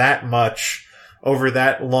invest that much over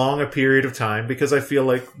that long a period of time because I feel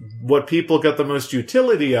like what people get the most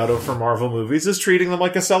utility out of for Marvel movies is treating them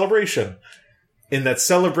like a celebration. In that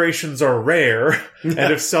celebrations are rare,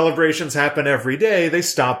 and if celebrations happen every day, they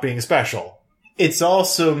stop being special. It's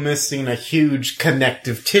also missing a huge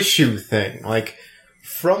connective tissue thing. Like,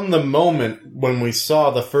 from the moment when we saw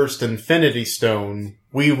the first Infinity Stone,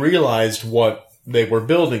 we realized what they were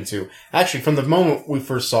building to. Actually, from the moment we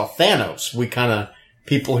first saw Thanos, we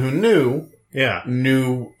people who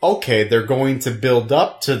knew, okay, they're going to build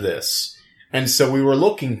up to this. And so we were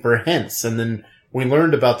looking for hints, and then we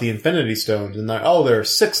learned about the Infinity Stones, and there are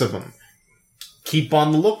 6 of them. Keep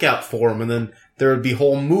on the lookout for them, and then there would be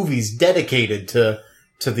whole movies dedicated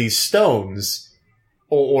to these stones.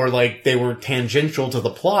 Or like, they were tangential to the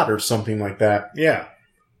plot or something like that. Yeah.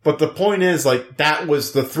 But the point is, like, that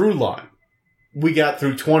was the through line. We got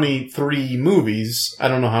through 23 movies, I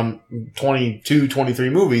don't know how, 22, 23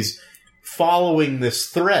 movies, following this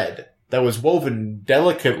thread that was woven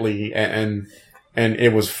delicately and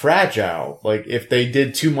it was fragile. Like, if they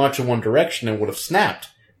did too much in one direction, it would have snapped.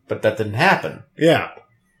 But that didn't happen. Yeah.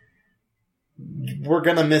 we're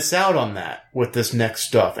gonna miss out on that with this next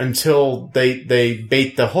stuff until they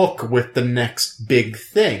bait the hook with the next big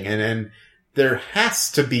thing. And there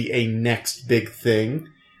has to be a next big thing,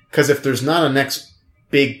 because if there's not a next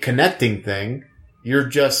big connecting thing, you're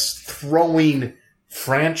just throwing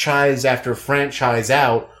franchise after franchise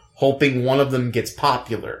out, hoping one of them gets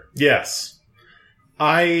popular. Yes.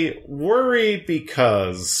 I worry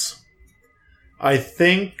because I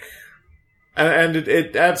think, and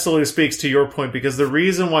it absolutely speaks to your point, because the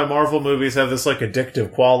reason why Marvel movies have this like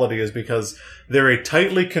addictive quality is because they're a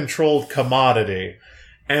tightly controlled commodity.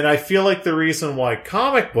 And I feel like the reason why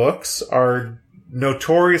comic books are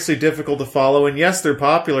notoriously difficult to follow, and yes, they're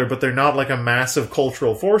popular, but they're not like a massive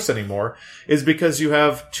cultural force anymore, is because you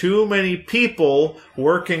have too many people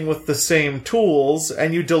working with the same tools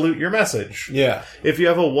and you dilute your message. Yeah. If you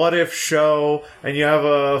have a What If show and you have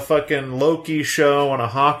a fucking Loki show and a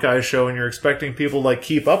Hawkeye show and you're expecting people to like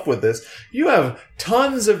keep up with this, you have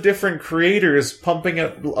tons of different creators pumping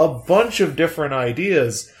out a bunch of different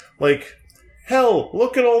ideas. Like, hell,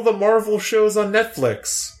 look at all the Marvel shows on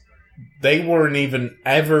Netflix. They weren't even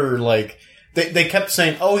ever like... They kept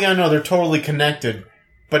saying, oh yeah, no, they're totally connected.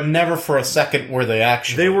 But never for a second were they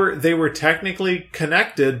actually. They were technically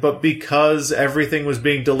connected, but because everything was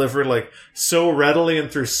being delivered like so readily and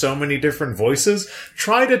through so many different voices,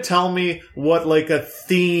 try to tell me what like a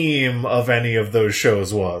theme of any of those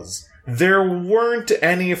shows was. There weren't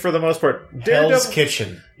any for the most part. Hell's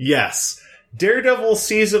Kitchen. Yes. Daredevil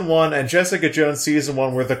Season 1 and Jessica Jones Season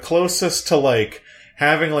 1 were the closest to like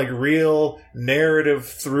having like real narrative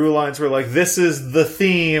through lines where like this is the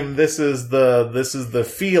theme, this is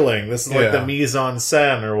the feeling, this is like the mise en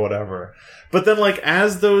scène or whatever. But then like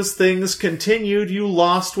as those things continued, you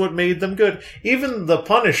lost what made them good. Even The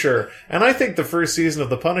Punisher, and I think the first season of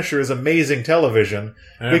The Punisher is amazing television.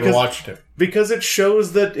 I never watched it. Because it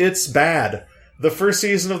shows that it's bad. The first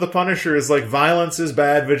season of The Punisher is like violence is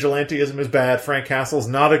bad, vigilantism is bad, Frank Castle's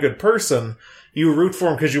not a good person. You root for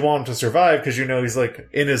him because you want him to survive, because you know he's like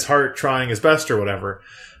in his heart trying his best or whatever.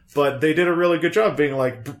 But they did a really good job being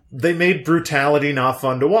like, they made brutality not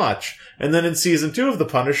fun to watch. And then in season 2 of The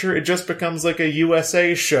Punisher, it just becomes like a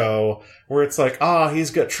USA show where it's like,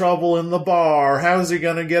 he's got trouble in the bar. How's he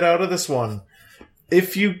gonna get out of this one?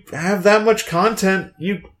 If you have that much content,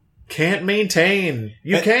 you can't maintain.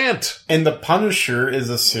 You can't. And The Punisher is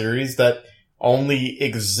a series that only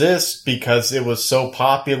exists because it was so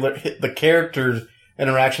popular. The character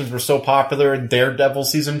interactions were so popular in Daredevil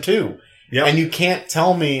Season 2. Yep. And you can't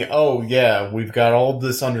tell me, oh yeah, we've got all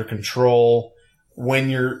this under control,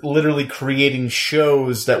 when you're literally creating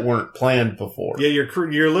shows that weren't planned before. Yeah,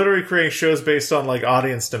 you're literally creating shows based on like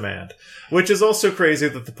audience demand. Which is also crazy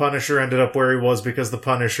that The Punisher ended up where he was, because The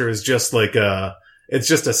Punisher is just like it's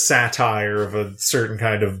just a satire of a certain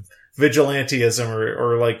kind of vigilantism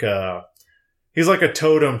or like he's like a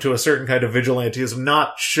totem to a certain kind of vigilantism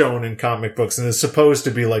not shown in comic books and is supposed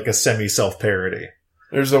to be like a semi-self-parody.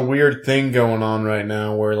 There's a weird thing going on right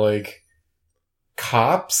now where like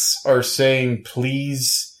cops are saying,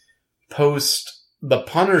 please post the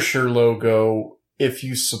Punisher logo if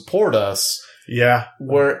you support us. Yeah.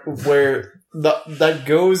 Where that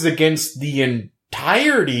goes against the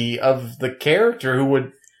entirety of the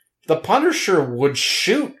character the Punisher would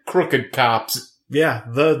shoot crooked cops. Yeah,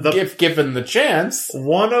 if given the chance.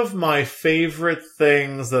 One of my favorite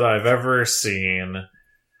things that I've ever seen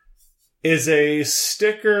is a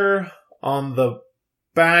sticker on the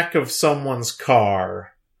back of someone's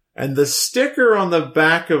car. And the sticker on the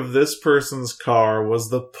back of this person's car was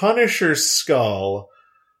the Punisher's skull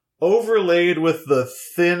overlaid with the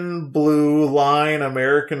thin blue line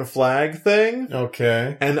American flag thing.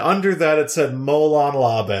 Okay. And under that it said Molon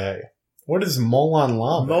Labe. What is Molon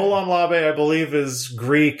Labe? Molon Labe, I believe, is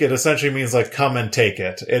Greek. It essentially means like come and take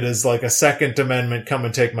it. It is like a Second Amendment, come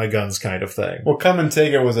and take my guns kind of thing. Well, come and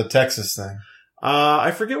take it was a Texas thing.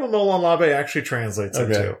 I forget what Molon Labe actually translates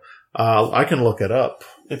into. I can look it up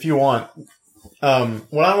if you want.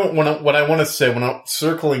 What I want to say when I'm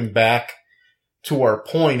circling back to our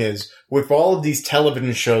point is, with all of these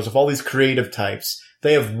television shows, with all these creative types,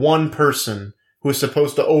 they have one person who is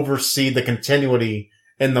supposed to oversee the continuity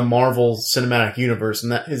in the Marvel Cinematic Universe,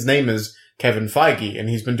 and that his name is Kevin Feige, and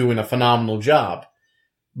he's been doing a phenomenal job.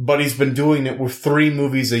 But he's been doing it with 3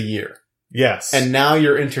 movies a year. Yes. And now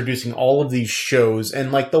you're introducing all of these shows,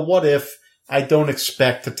 and like the What If, I don't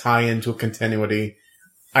expect to tie into a continuity.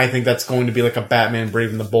 I think that's going to be like a Batman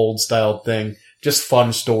Brave and the Bold style thing. Just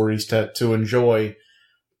fun stories to enjoy.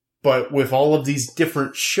 But with all of these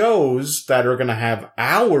different shows that are going to have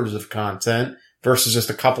hours of content versus just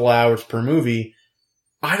a couple hours per movie,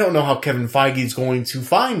 I don't know how Kevin Feige is going to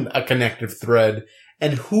find a connective thread,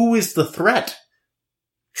 and who is the threat?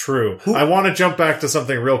 True. I want to jump back to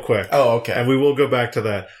something real quick. Oh, okay. And we will go back to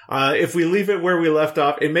that. If we leave it where we left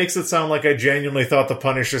off, it makes it sound like I genuinely thought the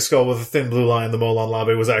Punisher skull with a thin blue line, the Molon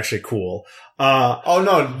Labe, was actually cool. Oh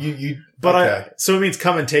no, But okay. so it means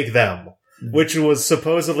come and take them, which was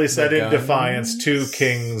supposedly said The in defiance to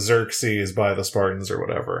King Xerxes by the Spartans or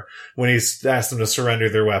whatever. When he asked them to surrender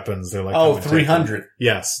their weapons, they're like, Oh, "Come and take them." 300.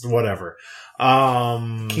 Yes, whatever.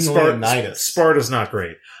 King Leonidas. Sparta's not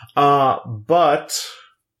great. But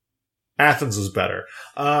Athens was better.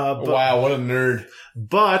 Wow, what a nerd.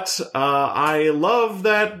 But I love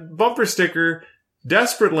that bumper sticker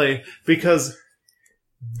desperately because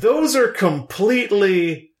those are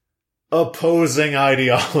completely opposing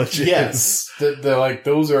ideologies. Yes. They're like,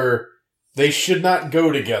 they should not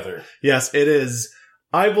go together. Yes, it is.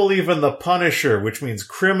 I believe in the Punisher, which means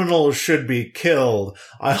criminals should be killed.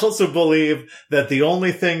 I also believe that the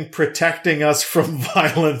only thing protecting us from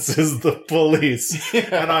violence is the police.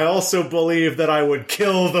 And I also believe that I would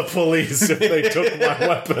kill the police if they took my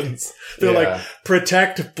weapons. They're like,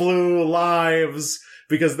 protect blue lives,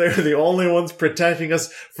 because they're the only ones protecting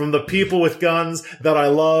us from the people with guns that I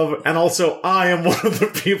love. And also, I am one of the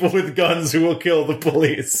people with guns who will kill the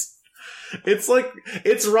police. It's like,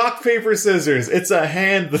 it's rock, paper, scissors. It's a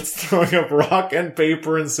hand that's throwing up rock and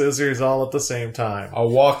paper and scissors all at the same time. A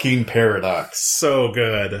walking paradox. So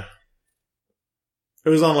good. It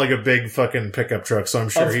was on like a big fucking pickup truck, so I'm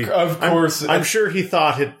sure I'm sure he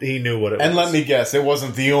thought he knew what it was. And let me guess, it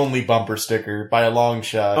wasn't the only bumper sticker by a long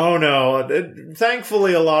shot. Oh no.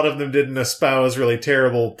 Thankfully, a lot of them didn't espouse really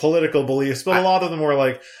terrible political beliefs, but a lot of them were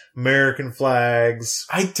like American flags.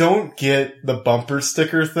 I don't get the bumper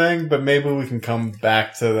sticker thing, but maybe we can come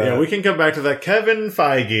back to that. Yeah, we can come back to that. Kevin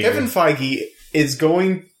Feige. Kevin Feige is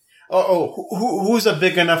going... who's a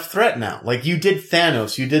big enough threat now? Like, you did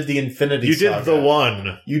Thanos, you did the Infinity Saga. You did the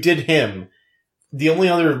one. You did him. The only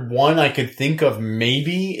other one I could think of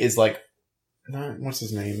maybe is like, what's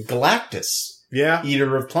his name? Galactus. Yeah.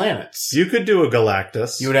 Eater of Planets. You could do a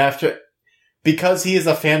Galactus. You would have to... Because he is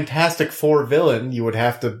a Fantastic Four villain, you would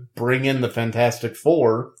have to bring in the Fantastic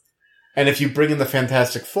Four. And if you bring in the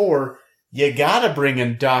Fantastic Four, you gotta bring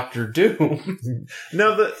in Doctor Doom.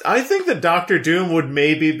 Now, I think that Doctor Doom would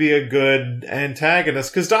maybe be a good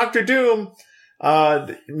antagonist, because Doctor Doom,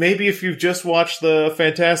 maybe if you've just watched the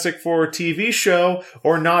Fantastic Four TV show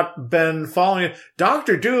or not been following it,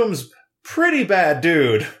 Doctor Doom's pretty bad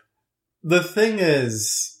dude. The thing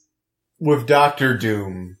is, with Doctor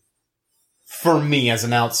Doom, for me as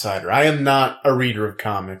an outsider, I am not a reader of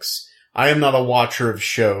comics. I am not a watcher of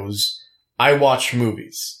shows. I watch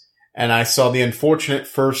movies. And I saw the unfortunate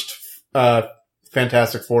first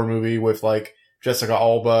Fantastic Four movie with like Jessica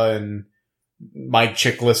Alba and Mike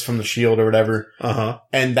Chiklis from The Shield or whatever. Uh-huh.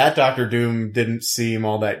 And that Doctor Doom didn't seem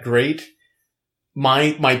all that great.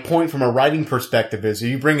 My point from a writing perspective is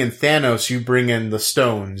you bring in Thanos, you bring in the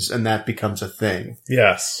stones, and that becomes a thing.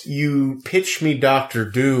 Yes. You pitch me Doctor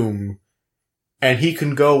Doom, and he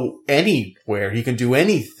can go anywhere. He can do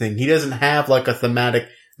anything. He doesn't have like a thematic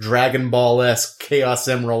Dragon Ball-esque, Chaos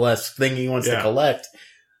Emerald-esque thing he wants to collect.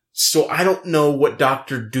 So I don't know what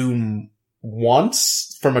Doctor Doom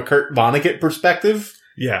wants from a Kurt Vonnegut perspective.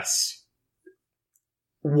 Yes.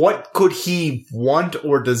 What could he want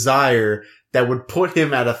or desire that would put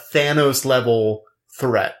him at a Thanos level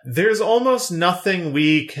threat? There's almost nothing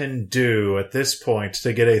we can do at this point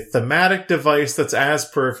to get a thematic device that's as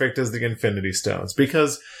perfect as the Infinity Stones,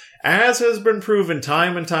 because as has been proven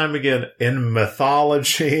time and time again in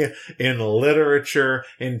mythology, in literature,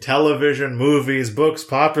 in television, movies, books,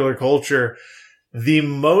 popular culture, the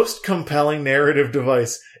most compelling narrative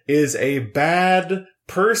device is a bad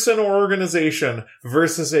person or organization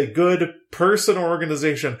versus a good person or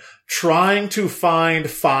organization trying to find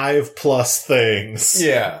 5+ things.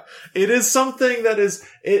 Yeah. It is something that is,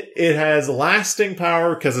 it has lasting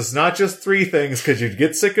power because it's not just 3 things because you'd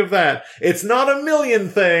get sick of that. It's not a million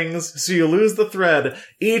things, so you lose the thread.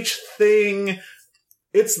 Each thing,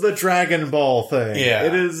 it's the Dragon Ball thing. Yeah.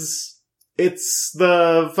 It's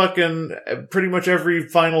the fucking, pretty much every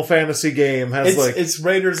Final Fantasy game has it's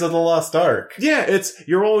Raiders of the Lost Ark. Yeah,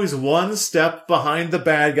 you're always one step behind the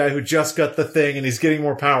bad guy who just got the thing and he's getting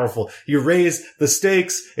more powerful. You raise the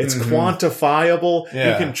stakes, it's quantifiable,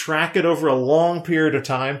 you can track it over a long period of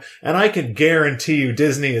time, and I can guarantee you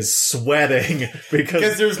Disney is sweating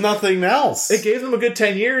because there's nothing else. It gave them a good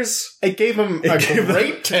 10 years. It gave them a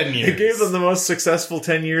great 10 years. It gave them the most successful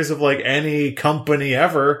 10 years of like any company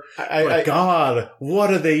ever. God, what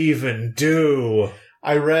do they even do?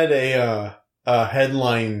 I read a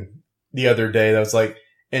headline the other day that was like,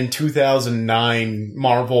 in 2009,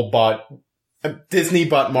 Disney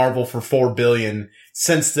bought Marvel for $4 billion.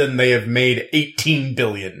 Since then, they have made $18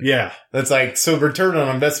 billion. Yeah. That's like, so return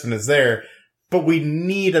on investment is there, but we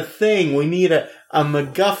need a thing. We need a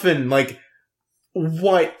MacGuffin. Like,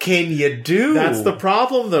 what can you do? That's the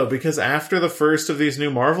problem, though, because after the first of these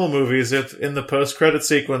new Marvel movies, if in the post-credit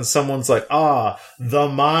sequence someone's like, the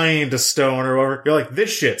Mind Stone or whatever, you're like, this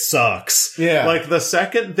shit sucks. Yeah. Like, the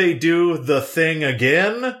second they do the thing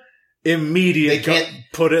again, immediately They can't-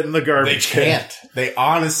 put it in the They garbage can. can't. They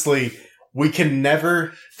honestly, we can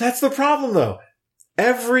never. That's the problem, though.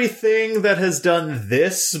 Everything that has done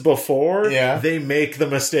this before, Yeah. they make the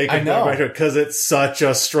mistake I of know. going back to it because it's such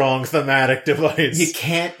a strong thematic device. You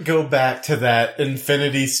can't go back to that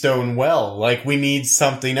Infinity Stone well. Like, we need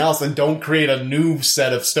something else, and don't create a new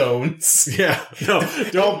set of stones. Yeah, no,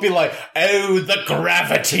 Don't be like, oh, the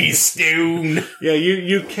Gravity Stone. yeah,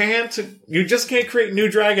 you just can't create new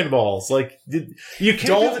Dragon Balls. Like, you can't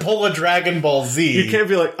Don't pull a Dragon Ball Z. you can't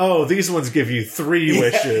be like, oh, these ones give you 3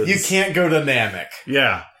 wishes. You can't go to Namek.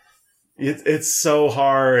 Yeah. It's so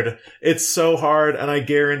hard. It's so hard, and I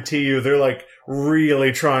guarantee you they're like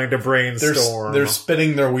really trying to brainstorm. They're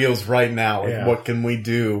spinning their wheels right now. Like, Yeah. what can we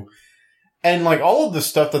do? And like all of the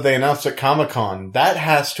stuff that they announced at Comic-Con, that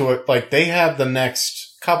has to, like, they have the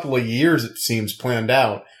next couple of years, it seems, planned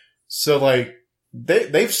out. So like,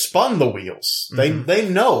 they've spun the wheels. Mhm. They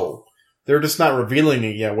know. They're just not revealing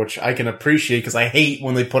it yet, which I can appreciate because I hate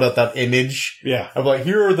when they put out that image Yeah. of like,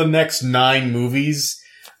 here are the next 9 movies.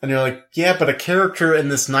 And you're like, yeah, but a character in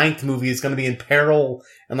this 9th movie is going to be in peril.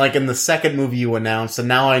 And like in the second movie you announced, and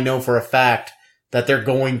now I know for a fact that they're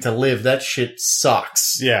going to live. That shit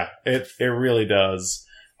sucks. Yeah, it really does.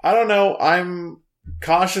 I don't know. I'm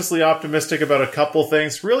cautiously optimistic about a couple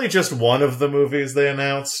things. Really just one of the movies they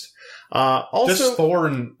announced. Also, Just Thor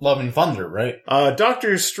and Love and Thunder, right?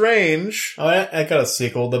 Doctor Strange. Oh, I got a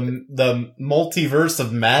sequel. The Multiverse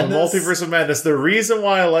of Madness. The Multiverse of Madness. The reason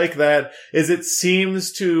why I like that is it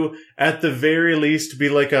seems to, at the very least, be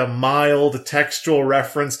like a mild textual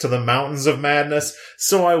reference to the Mountains of Madness.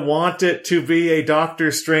 So I want it to be a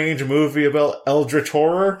Doctor Strange movie about Eldritch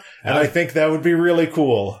Horror, and I think that would be really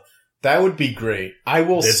cool. That would be great. I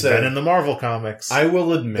will It's say. been in the Marvel comics. I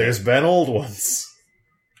will admit. There's been old ones.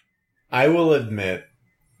 I will admit.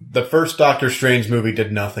 The first Doctor Strange movie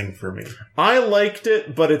did nothing for me. I liked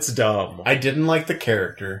it, but it's dumb. I didn't like the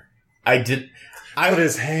character. But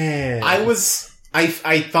his hand. I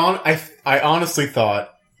honestly thought,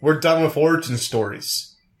 we're done with origin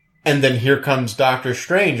stories. And then here comes Doctor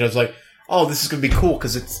Strange. I was like, oh, this is going to be cool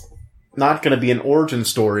because it's not going to be an origin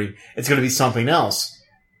story. It's going to be something else.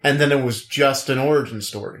 And then it was just an origin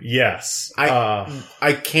story. Yes.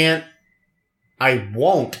 I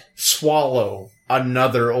won't swallow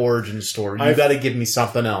another origin story. You got to give me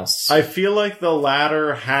something else. I feel like the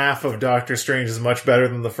latter half of Doctor Strange is much better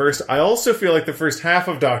than the first. I also feel like the first half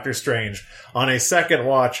of Doctor Strange, on a second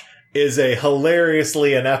watch, is a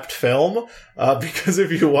hilariously inept film. Because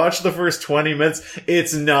if you watch the first 20 minutes,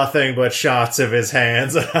 it's nothing but shots of his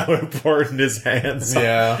hands and how important his hands are.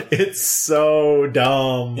 Yeah. It's so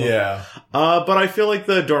dumb. Yeah. But I feel like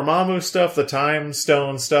the Dormammu stuff, the Time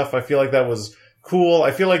Stone stuff, I feel like that was cool.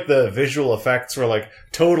 I feel like the visual effects were like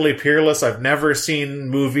totally peerless. I've never seen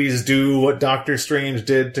movies do what Doctor Strange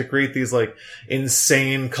did to create these like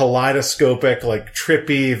insane kaleidoscopic, like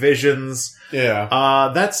trippy visions.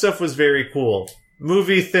 Yeah. That stuff was very cool.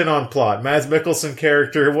 Movie thin on plot. Mads Mikkelsen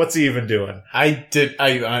character, what's he even doing? I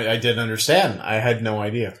didn't understand. I had no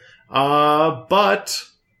idea. But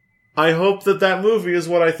I hope that movie is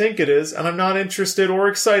what I think it is, and I'm not interested or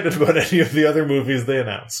excited about any of the other movies they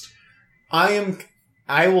announced. I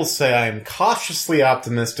will say I am cautiously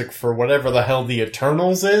optimistic for whatever the hell the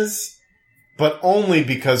Eternals is, but only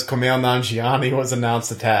because Kumail Nanjiani was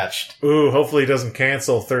announced attached. Ooh, hopefully he doesn't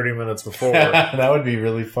cancel 30 minutes before. That would be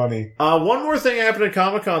really funny. One more thing happened at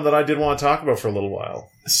Comic-Con that I did want to talk about for a little while.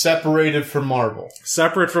 Separated from Marvel.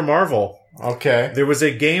 Separate from Marvel. Okay. There was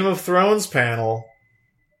a Game of Thrones panel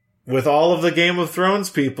with all of the Game of Thrones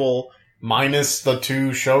people. Minus the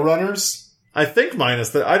 2 showrunners? I think minus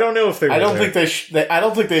that. I don't know if they were I don't there. think I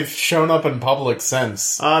don't think they've shown up in public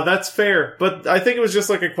since. That's fair. But I think it was just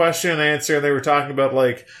like a question and answer, and they were talking about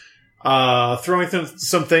like throwing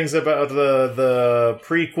some things about the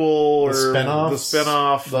prequel or the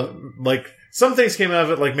spin-off. Like some things came out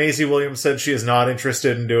of it, like Maisie Williams said she is not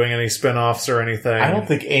interested in doing any spin-offs or anything. I don't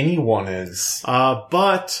think anyone is.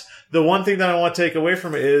 But the one thing that I want to take away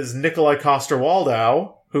from it is Nikolai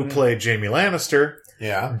Coster-Waldau, who played Jaime Lannister,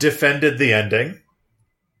 defended the ending.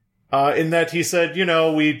 In that he said,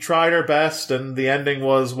 we tried our best and the ending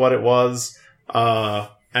was what it was.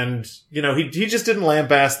 And, you know, he just didn't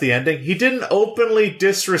lambast the ending. He didn't openly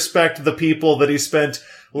disrespect the people that he spent,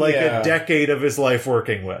 like, a decade of his life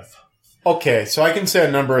working with. Okay, so I can say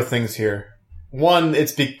a number of things here. One,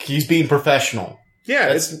 he's being professional.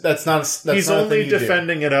 Yeah, he's only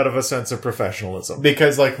defending it out of a sense of professionalism.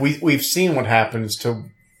 Because, like, we've seen what happens to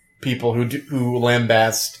people who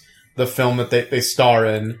lambast the film that they star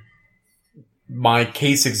in. My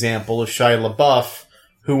case example is Shia LaBeouf,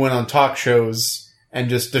 who went on talk shows and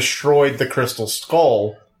just destroyed the Crystal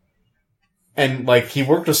Skull. And, like, he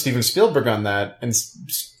worked with Steven Spielberg on that, and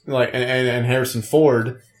Harrison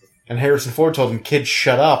Ford. And Harrison Ford told him, "Kids,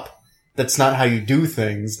 shut up. That's not how you do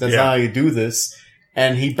things. That's not how you do this."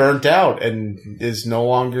 And he burnt out and is no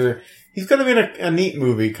longer... He's going to be in a neat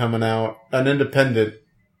movie coming out, an independent.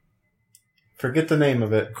 Forget the name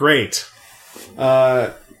of it. Great.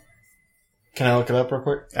 Can I look it up real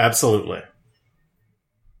quick? Absolutely.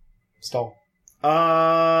 Stall.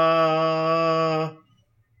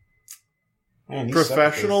 Man,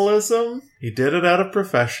 professionalism? He did it out of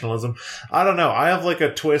professionalism. I don't know. I have like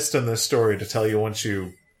a twist in this story to tell you once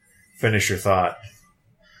you finish your thought.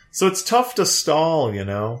 So it's tough to stall, you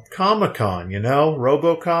know. Comic-Con, you know.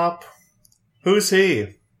 RoboCop. Who's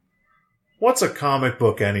he? What's a comic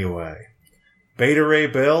book anyway? Beta Ray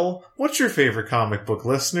Bill? What's your favorite comic book,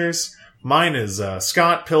 listeners? Mine is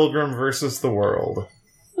Scott Pilgrim versus the World.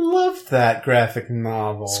 Love that graphic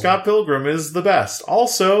novel. Scott Pilgrim is the best.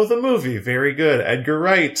 Also, the movie, very good. Edgar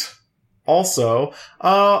Wright. Also,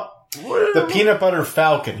 The Peanut Butter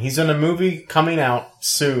Falcon. He's in a movie coming out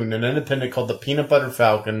soon, an independent called The Peanut Butter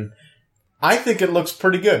Falcon. I think it looks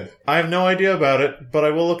pretty good. I have no idea about it, but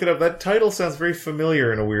I will look it up. That title sounds very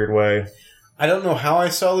familiar in a weird way. I don't know how I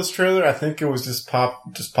saw this trailer. I think it was just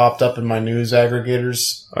popped up in my news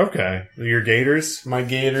aggregators. Okay. Your gators? My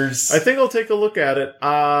gators. I think I'll take a look at it.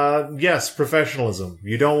 Yes, professionalism.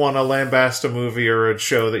 You don't want to lambast a movie or a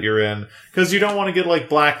show that you're in, because you don't want to get, like,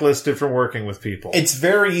 blacklisted from working with people. It's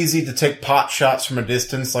very easy to take pot shots from a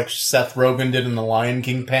distance, like Seth Rogen did in the Lion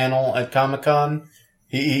King panel at Comic-Con.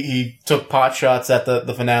 He took pot shots at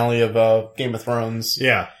the finale of Game of Thrones.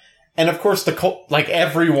 Yeah. And of course, like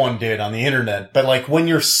everyone did on the internet, but like when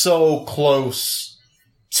you're so close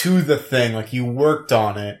to the thing, like you worked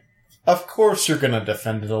on it, of course you're gonna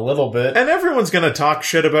defend it a little bit. And everyone's gonna talk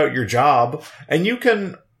shit about your job, and you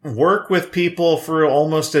can work with people for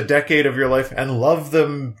almost a decade of your life and love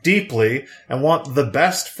them deeply and want the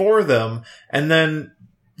best for them, and then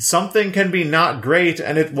something can be not great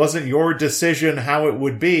and it wasn't your decision how it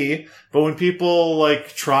would be, but when people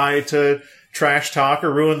like try to trash talk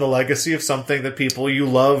or ruin the legacy of something that people you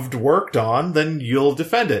loved worked on, then you'll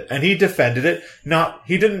defend it. And he defended it.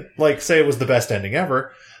 He didn't like say it was the best ending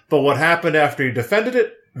ever, but what happened after he defended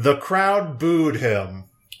it, the crowd booed him.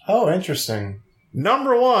 Oh, interesting.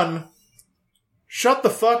 Number one, shut the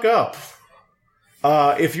fuck up.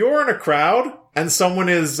 If you're in a crowd and someone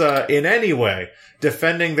is in any way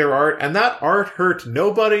defending their art and that art hurt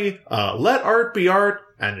nobody, let art be art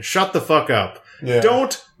and shut the fuck up. Yeah.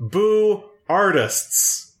 Don't boo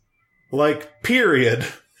artists. Like, period.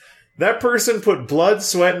 That person put blood,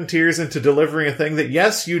 sweat, and tears into delivering a thing that,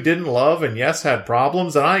 yes, you didn't love and yes, had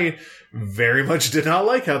problems, and I very much did not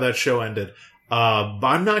like how that show ended.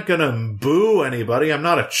 I'm not gonna boo anybody. I'm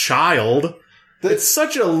not a child. It's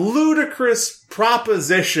such a ludicrous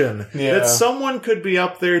proposition that someone could be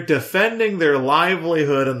up there defending their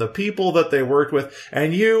livelihood and the people that they worked with,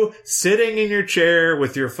 and you sitting in your chair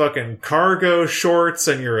with your fucking cargo shorts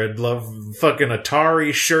and your fucking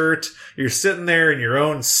Atari shirt, you're sitting there in your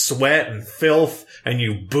own sweat and filth, and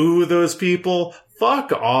you boo those people?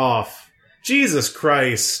 Fuck off. Jesus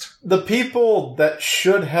Christ. The people that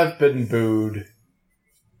should have been booed,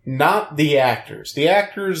 not the actors. The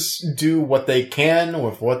actors do what they can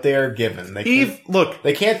with what they are given. Look,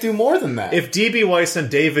 they can't do more than that. If D.B. Weiss and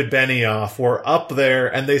David Benioff were up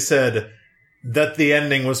there and they said that the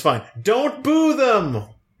ending was fine, don't boo them!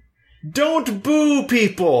 Don't boo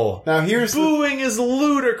people! Now booing is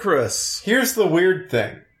ludicrous. Here's the weird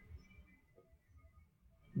thing.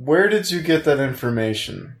 Where did you get that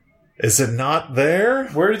information? Is it not there?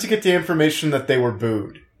 Where did you get the information that they were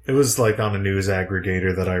booed? It was like on a news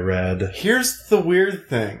aggregator that I read. Here's the weird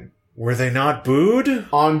thing. Were they not booed?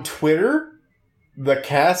 On Twitter, the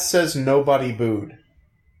cast says nobody booed.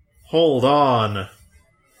 Hold on.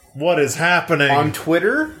 What is happening? On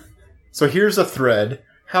Twitter? So here's a thread.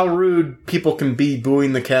 How rude people can be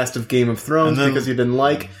booing the cast of Game of Thrones because you didn't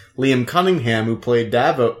like Liam Cunningham, who played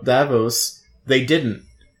Davos. They didn't.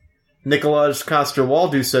 Nicholas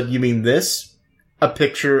Coster-Waldau said, "You mean this?" A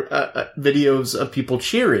picture, videos of people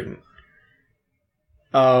cheering.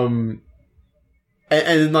 And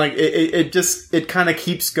And like, it kind of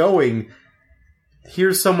keeps going.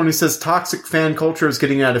 Here's someone who says toxic fan culture is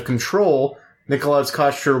getting out of control. Nikolaus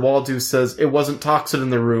Koster-Waldau says it wasn't toxic in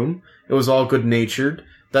the room. It was all good-natured.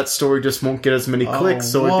 That story just won't get as many clicks,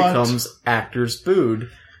 so what? it becomes actors booed.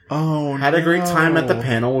 Oh, Had a great time at the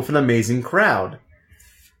panel with an amazing crowd.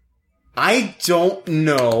 I don't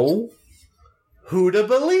know who to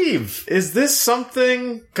believe. Is this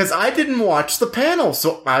something... Because I didn't watch the panel,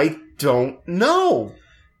 so I don't know.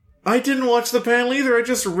 I didn't watch the panel either. I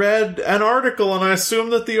just read an article, and I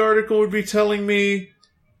assumed that the article would be telling me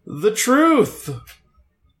the truth.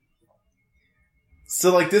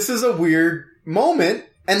 So, like, this is a weird moment.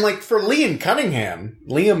 And, like, for Liam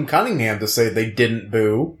Cunningham to say they didn't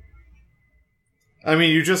boo. I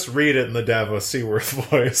mean, you just read it in the Davos Seaworth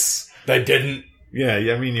voice. They didn't. Yeah,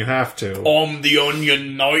 I mean, you have to. On the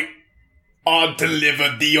Onion Night, I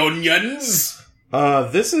delivered the onions.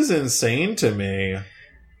 This is insane to me.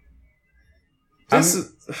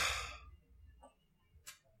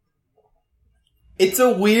 It's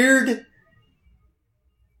a weird,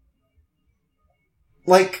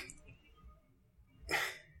 like,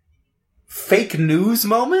 fake news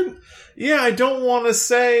moment? Yeah, I don't want to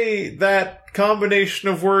say that combination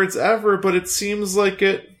of words ever, but it seems like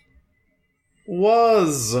it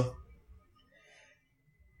was.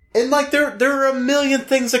 And, like, there are a million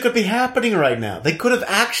things that could be happening right now. They could have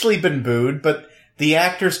actually been booed, but the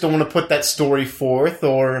actors don't want to put that story forth,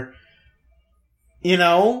 or, you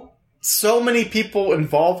know, so many people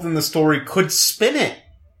involved in the story could spin it.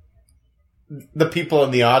 The people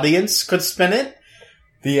in the audience could spin it.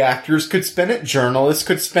 The actors could spin it. Journalists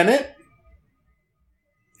could spin it.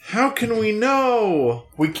 How can we know?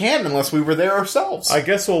 We can't unless we were there ourselves. I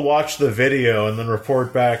guess we'll watch the video and then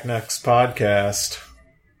report back next podcast.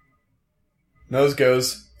 Nose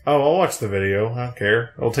goes. Oh, I'll watch the video. I don't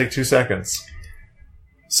care. It'll take 2 seconds.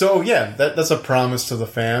 So, yeah, that's a promise to the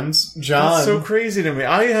fans. John. That's so crazy to me.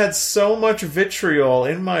 I had so much vitriol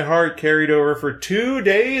in my heart carried over for 2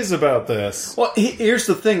 days about this. Well, here's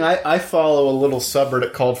the thing. I follow a little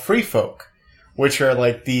subreddit called Free Folk, which are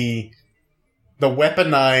like the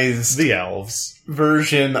weaponized... The elves.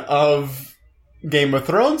 ...version of Game of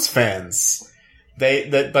Thrones fans.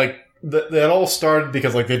 That all started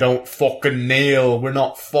because, like, they don't fucking nail. We're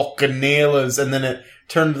not fucking nailers. And then it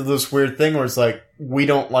turned into this weird thing where it's like, we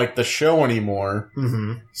don't like the show anymore.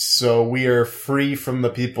 Mm-hmm. So we are free from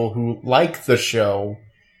the people who like the show.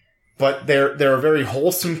 But they're a very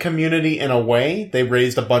wholesome community in a way. They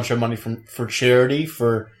raised a bunch of money for charity,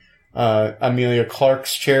 for Amelia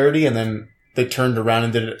Clark's charity, and then they turned around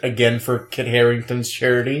and did it again for Kit Harington's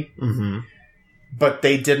charity. Mm-hmm. But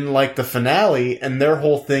they didn't like the finale, and their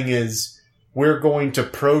whole thing is, we're going to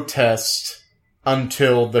protest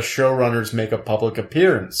until the showrunners make a public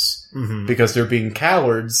appearance. Mm-hmm. Because they're being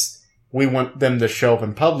cowards. We want them to show up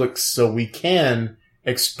in public so we can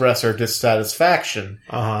express our dissatisfaction.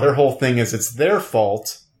 Uh-huh. Their whole thing is it's their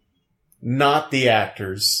fault, not the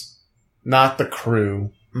actors, not the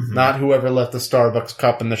crew, Mm-hmm. not whoever left the Starbucks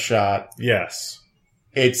cup in the shot. Yes.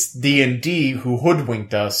 It's D&D who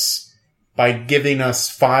hoodwinked us by giving us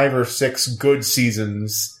 5 or 6 good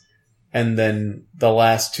seasons, and then the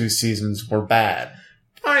last 2 seasons were bad.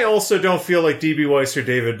 I also don't feel like D.B. Weiss or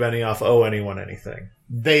David Benioff owe anyone anything.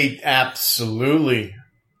 They absolutely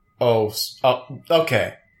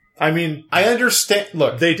okay. I mean, I understand.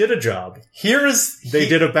 Look, they did a job. They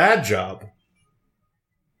did a bad job.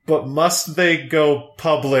 But must they go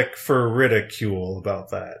public for ridicule about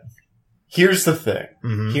that? Here's the thing.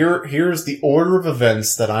 Mm-hmm. Here's the order of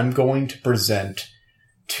events that I'm going to present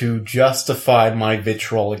to justify my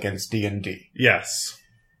vitriol against D&D. Yes.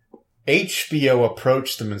 HBO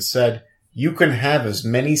approached them and said, you can have as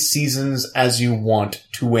many seasons as you want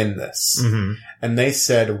to win this. Mm-hmm. And they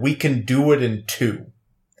said, we can do it in 2.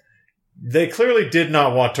 They clearly did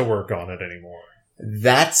not want to work on it anymore.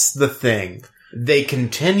 That's the thing. They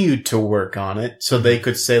continued to work on it so they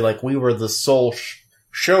could say, like, we were the sole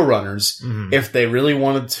showrunners. Mm-hmm. If they really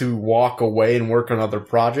wanted to walk away and work on other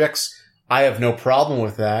projects, I have no problem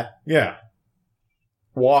with that. Yeah.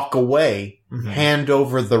 Walk away, Mm-hmm. hand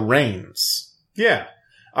over the reins. Yeah.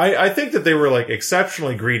 I think that they were, like,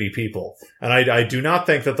 exceptionally greedy people. And I do not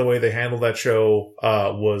think that the way they handled that show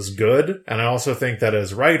was good. And I also think that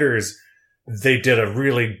as writers, they did a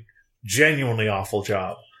really genuinely awful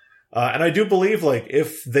job. And I do believe, like,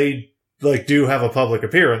 if they, like, do have a public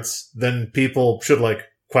appearance, then people should, like,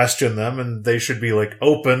 question them, and they should be, like,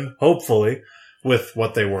 open, hopefully, with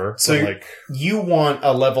what they were. So, like, you want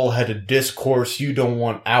a level-headed discourse, you don't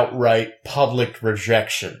want outright public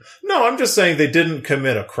rejection. no, I'm just saying they didn't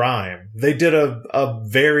commit a crime. They did a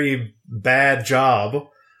very bad job.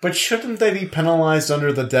 But shouldn't they be penalized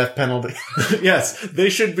under the death penalty? Yes, they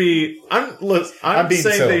should be. I'm being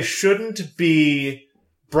saying silly. they shouldn't be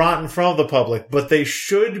brought in front of the public, but they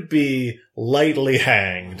should be lightly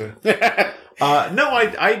hanged. No,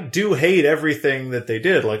 I do hate everything that they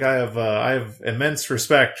did. Like, I have immense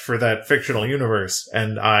respect for that fictional universe,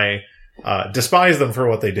 and I despise them for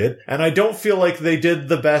what they did. And I don't feel like they did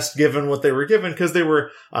the best given what they were given, because they were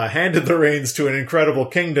handed the reins to an incredible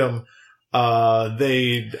kingdom. I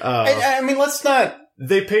mean, let's not...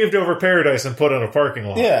 They paved over paradise and put in a parking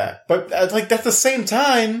lot. Yeah, but like at the same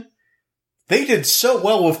time, they did so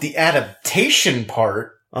well with the adaptation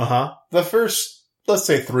part. Uh-huh. The first, let's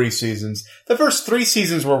say 3 seasons. The first 3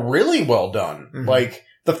 seasons were really well done. Mhm. Like,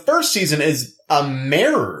 the first season is a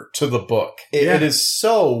mirror to the book. It is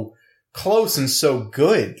so close and so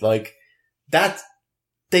good. Like,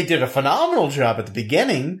 they did a phenomenal job at the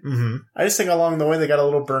beginning. Mm-hmm. I just think along the way they got a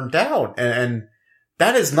little burnt out. And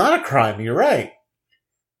that is not a crime, you're right.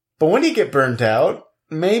 But when you get burnt out,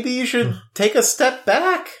 maybe you should take a step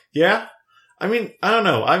back. Yeah. I mean, I don't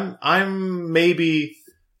know. I'm maybe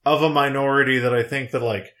of a minority that I think that,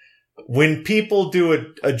 like, when people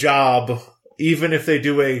do a job, even if they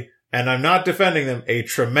do and I'm not defending them, a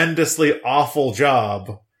tremendously awful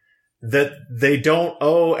job, that they don't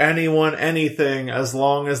owe anyone anything as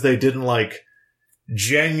long as they didn't, like,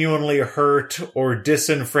 genuinely hurt or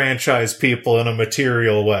disenfranchise people in a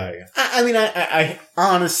material way. I mean, I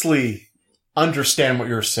honestly understand what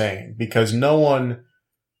you're saying, because no one,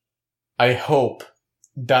 I hope,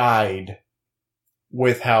 died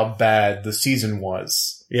with how bad the season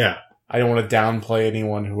was. Yeah. I don't want to downplay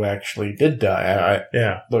anyone who actually did die.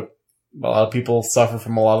 Yeah. Look, a lot of people suffer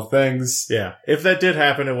from a lot of things. Yeah. If that did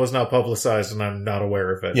happen, it was not publicized and I'm not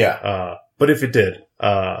aware of it. Yeah. But if it did,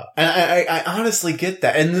 and I honestly get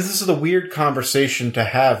that. And this is a weird conversation to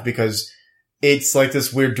have, because it's like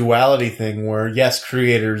this weird duality thing where, yes,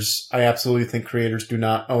 creators, I absolutely think creators do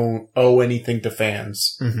not owe anything to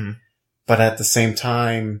fans. mm-hmm. But at the same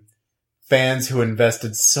time, fans who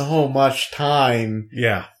invested so much time.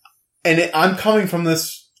 Yeah. And I'm coming from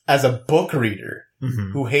this as a book reader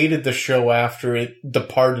Mm-hmm. who hated the show after it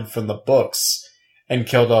departed from the books and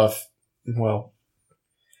killed off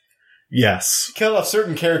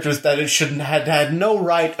certain characters that it shouldn't had no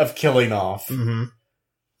right of killing off.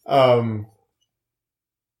 Mm-hmm.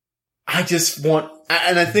 I just want,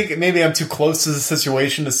 and I think maybe I'm too close to the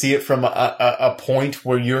situation to see it from a point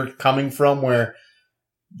where you're coming from, where,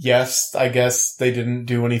 yes, I guess they didn't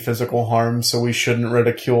do any physical harm, so we shouldn't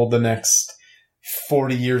ridicule the next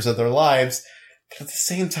 40 years of their lives. But at the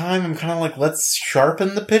same time, I'm kind of like, let's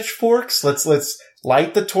sharpen the pitchforks. Let's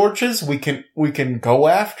light the torches. We can go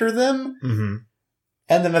after them. Mm-hmm.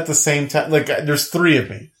 And then at the same time, like, there's 3 of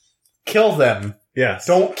me. Kill them. Yes.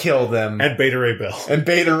 Don't kill them. And Beta Ray Bill. And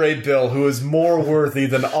Beta Ray Bill, who is more worthy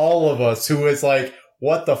than all of us, who is like,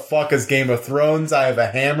 what the fuck is Game of Thrones? I have a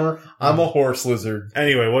hammer. I'm a horse lizard.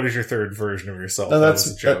 Anyway, what is your third version of yourself? No, that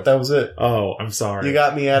was a joke. that was it. Oh, I'm sorry. You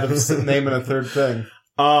got me out of naming a third thing.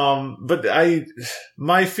 But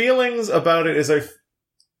my feelings about it is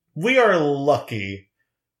we are lucky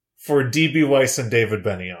for D.B. Weiss and David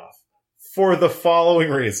Benioff for the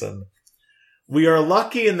following reason. We are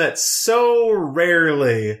lucky in that so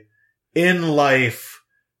rarely in life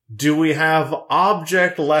do we have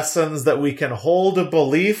object lessons that we can hold a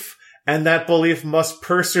belief, and that belief must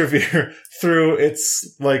persevere through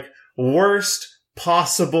its, like, worst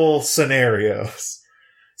possible scenarios.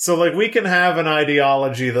 So, like, we can have an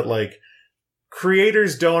ideology that, like,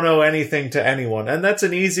 creators don't owe anything to anyone. And that's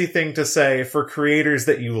an easy thing to say for creators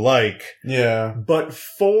that you like. Yeah. But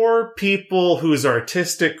for people whose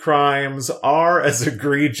artistic crimes are as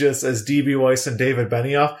egregious as D.B. Weiss and David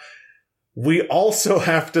Benioff, we also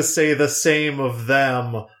have to say the same of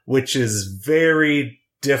them, which is very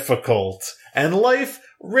difficult. And life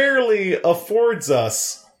rarely affords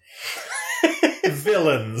us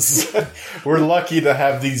villains. We're lucky to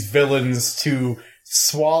have these villains to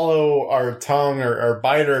swallow our tongue or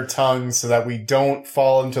bite our tongue so that we don't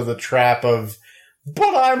fall into the trap of,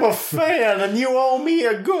 but I'm a fan and you owe me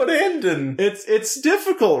a good ending. It's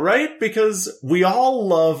difficult, right? Because we all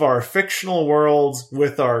love our fictional worlds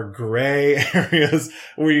with our gray areas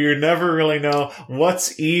where you never really know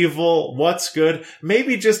what's evil, what's good.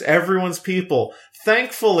 Maybe just everyone's people.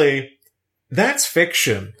 Thankfully, that's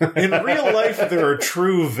fiction. In real life, there are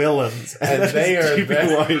true villains. And they are D.B.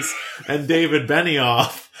 Weiss and David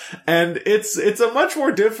Benioff. And it's a much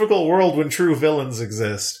more difficult world when true villains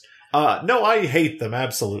exist. No, I hate them,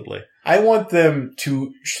 absolutely. I want them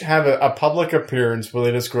to have a public appearance where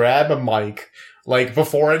they just grab a mic, like,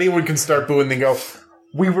 before anyone can start booing, they go,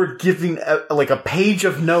 we were giving a page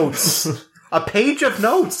of notes. A page of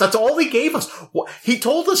notes. That's all he gave us. He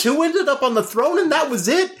told us who ended up on the throne, and that was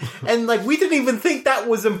it. And we didn't even think that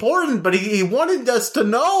was important, but he wanted us to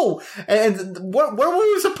know. And what were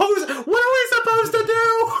we supposed to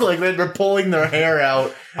do? Like they're pulling their hair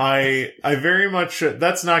out. I very much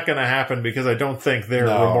that's not going to happen because I don't think they're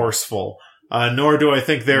remorseful. Nor do I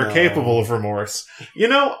think they're capable of remorse.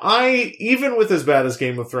 Even with as bad as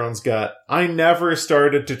Game of Thrones got, I never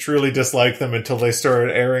started to truly dislike them until they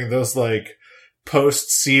started airing those,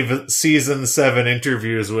 post-season 7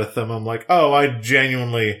 interviews with them. I'm like, oh, I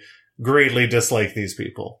genuinely greatly dislike these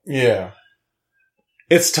people. Yeah.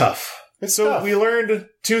 It's tough. Tough. We learned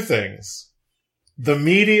 2 things. The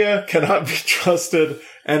media cannot be trusted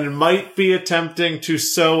and might be attempting to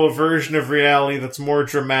sow a version of reality that's more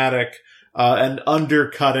dramatic and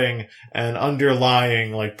undercutting and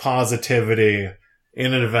underlying positivity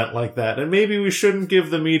in an event like that. And maybe we shouldn't give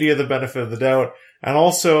the media the benefit of the doubt. And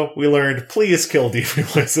also, we learned, please kill D.B.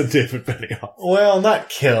 Weiss and David Benioff. Well, not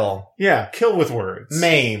kill. Yeah, kill with words.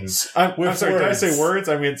 Maim. I'm sorry, did I say words?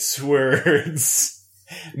 I mean swords.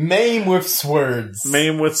 Maim with swords.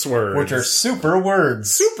 Maim with swords. Which are super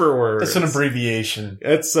words. Super words. It's an abbreviation.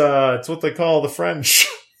 It's what they call the French.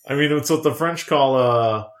 I mean, it's what the French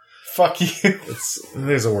call, fuck you.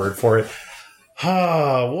 There's a word for it.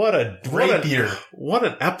 What rapier. What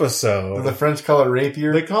an episode. Do the French call it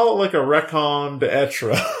rapier? They call it a raison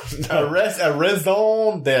d'etre. A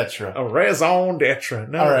raison d'etre. A raison d'etre.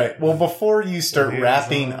 No. Alright, well before you start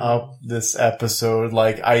wrapping up this episode,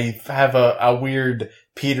 I have a weird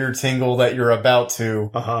Peter tingle that you're about to.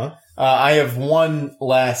 Uh-huh. I have one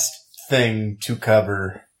last thing to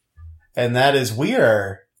cover. And that is we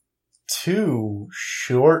are 2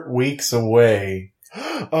 short weeks away.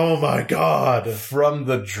 Oh my god. From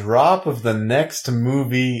the drop of the next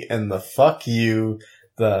movie in the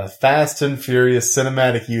the Fast and Furious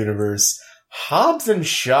cinematic universe. Hobbs and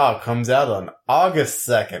Shaw comes out on August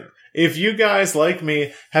 2nd. If you guys, like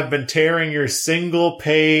me, have been tearing your single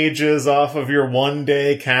pages off of your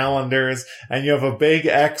one-day calendars and you have a big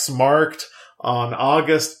X marked on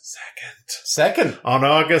August 2nd. On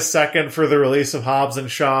August 2nd for the release of Hobbs and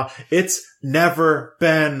Shaw. It's never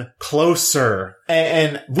been closer.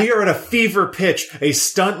 And we are at a fever pitch. A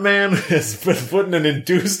stuntman has been put in an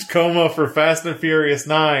induced coma for Fast and Furious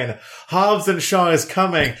 9. Hobbs and Shaw is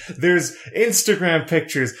coming. There's Instagram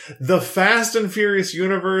pictures. The Fast and Furious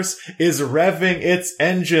universe is revving its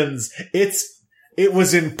engines. It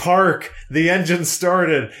was in park. The engine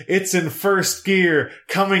started. It's in first gear.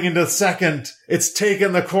 Coming into second. It's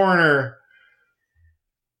taken the corner.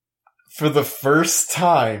 For the first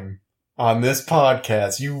time on this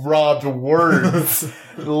podcast, you robbed words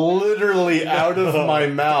literally out of my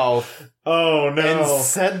mouth. Oh, no. And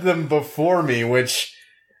said them before me, which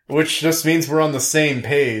just means we're on the same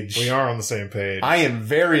page. We are on the same page. I am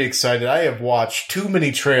very excited. I have watched too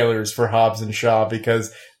many trailers for Hobbs and Shaw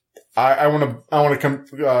because I want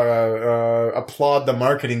to applaud the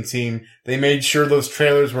marketing team. They made sure those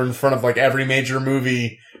trailers were in front of every major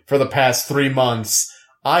movie for the past 3 months.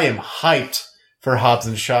 I am hyped for Hobbs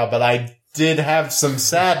and Shaw, but I did have some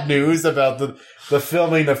sad news about the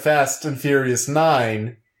filming of Fast and Furious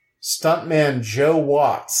 9. Stuntman Joe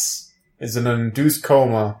Watts is in an induced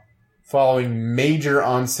coma following major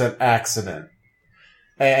onset accident.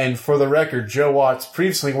 And for the record, Joe Watts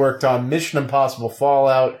previously worked on Mission Impossible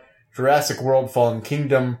Fallout, Jurassic World Fallen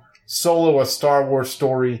Kingdom, Solo: A Star Wars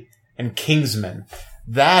Story, and Kingsman.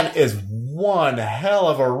 That is one hell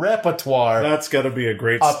of a repertoire. That's got to be a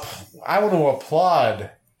great... I want to applaud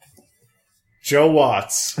Joe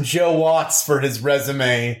Watts. Joe Watts for his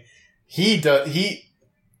resume.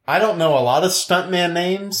 I don't know a lot of stuntman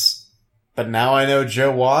names, but now I know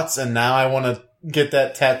Joe Watts, and now I want to get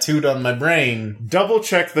that tattooed on my brain. Double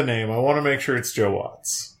check the name. I want to make sure it's Joe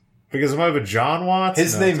Watts. Because it might have a John Watts.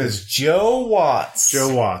 His name is Joe Watts.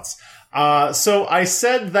 Joe Watts. So I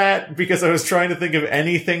said that because I was trying to think of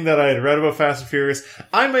anything that I had read about Fast and Furious.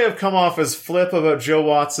 I may have come off as flip about Joe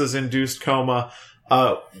Watts' induced coma.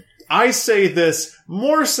 I say this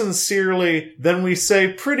more sincerely than we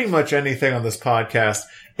say pretty much anything on this podcast.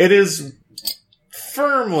 It is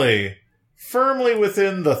firmly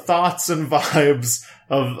within the thoughts and vibes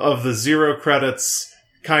of the Zero Credits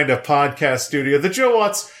kind of podcast studio that Joe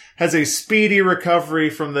Watts has a speedy recovery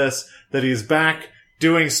from this, that he's back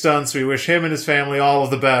doing stunts. We wish him and his family all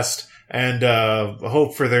of the best and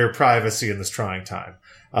hope for their privacy in this trying time.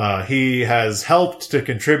 He has helped to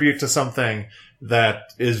contribute to something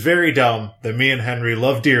that is very dumb, that me and Henry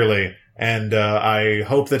love dearly, and I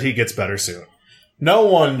hope that he gets better soon. No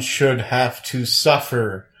one should have to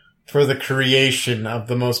suffer for the creation of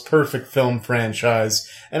the most perfect film franchise.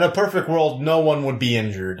 In a perfect world, no one would be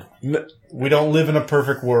injured. We don't live in a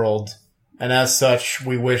perfect world, and as such,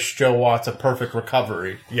 we wish Joe Watts a perfect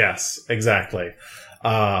recovery. Yes, exactly.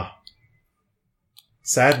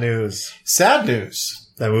 Sad news. Sad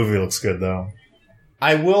news. That movie looks good, though.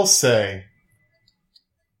 I will say,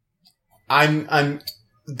 I'm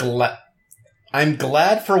glad. I'm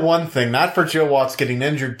glad for one thing, not for Joe Watts getting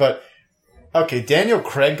injured, but okay, Daniel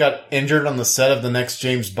Craig got injured on the set of the next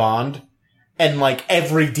James Bond, and like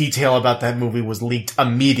every detail about that movie was leaked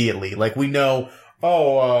immediately. Like we know,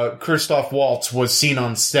 Christoph Waltz was seen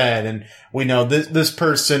on set, and we know this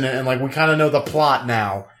person, and like we kind of know the plot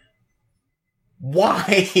now.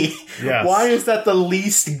 Why? Yes. Why is that the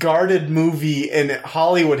least guarded movie in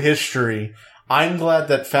Hollywood history? I'm glad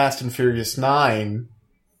that Fast and Furious 9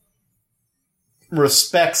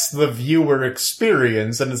 respects the viewer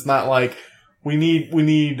experience, and it's not like we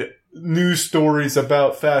need news stories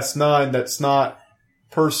about Fast 9 that's not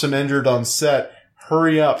person injured on set.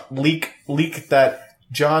 Hurry up, leak that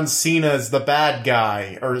John Cena is the bad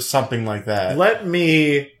guy or something like that. Let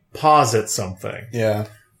me posit something. Yeah.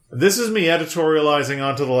 This is me editorializing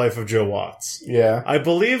onto the life of Joe Watts. Yeah. I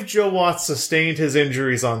believe Joe Watts sustained his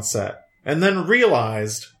injuries on set, and then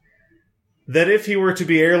realized that if he were to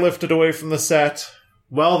be airlifted away from the set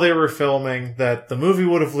while they were filming, that the movie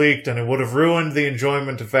would have leaked and it would have ruined the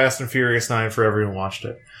enjoyment of Fast and Furious 9 for everyone who watched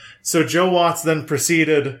it. So Joe Watts then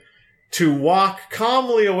proceeded to walk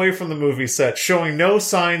calmly away from the movie set, showing no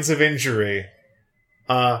signs of injury,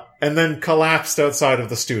 and then collapsed outside of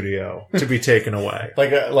the studio to be taken away.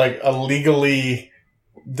 Like a legally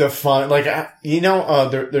defined,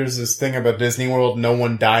 there's this thing about Disney World, no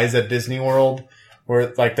one dies at Disney World,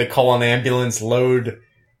 where like they call an ambulance, load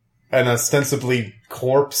an ostensibly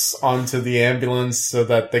corpse onto the ambulance so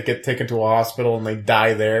that they get taken to a hospital and they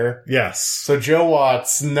die there. Yes. So Joe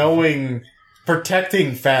Watts,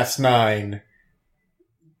 protecting Fast 9,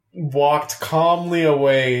 walked calmly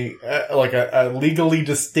away, like a legally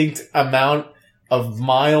distinct amount of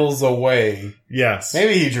miles away. Yes.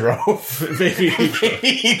 Maybe he drove. Maybe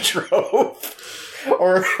he drove.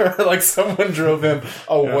 Or like someone drove him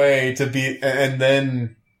away and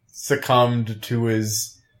then succumbed to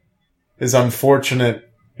his unfortunate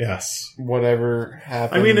whatever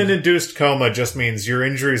happened. I mean, an induced coma just means your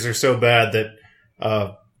injuries are so bad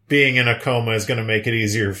that being in a coma is going to make it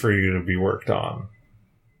easier for you to be worked on.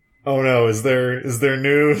 Oh no, is there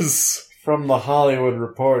news? From the Hollywood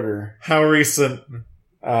Reporter. How recent?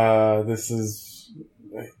 This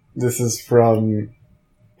is from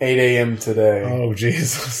 8 a.m. today. Oh,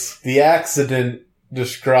 Jesus. The accident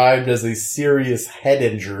described as a serious head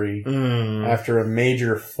injury after a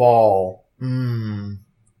major fall.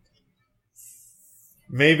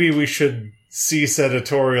 Maybe we should cease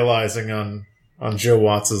editorializing on Joe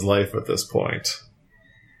Watts' life at this point.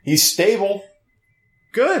 He's stable.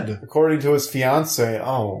 Good. According to his fiancée.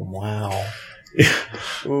 Oh, wow.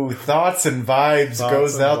 Ooh, thoughts and vibes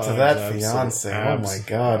goes out to that fiancé. Oh my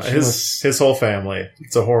god. His whole family.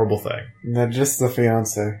 It's a horrible thing. Not just the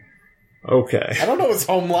fiancé. Okay. I don't know his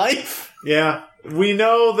home life. Yeah. We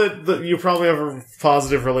know that you probably have a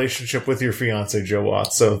positive relationship with your fiancé, Joe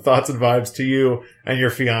Watts. So thoughts and vibes to you and your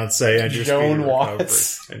fiancé and your Joan speedy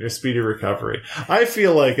Watts. recovery. And your speedy recovery. I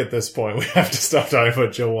feel like at this point we have to stop talking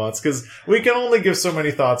about Joe Watts because we can only give so many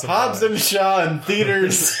thoughts. Hobbs and Shaw in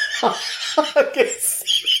theaters.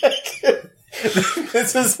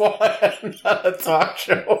 This is why I'm not a talk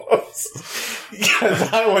show host. Because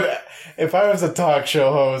if I was a talk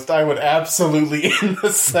show host, I would absolutely end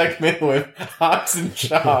the segment with Hobbs and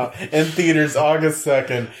Shaw in theaters August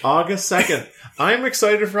 2nd. August 2nd. I'm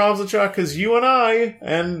excited for Hobbs and Shaw because you and I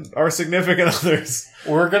and our significant others.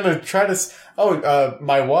 We're going to try to...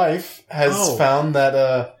 my wife has found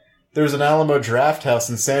that there's an Alamo Draft House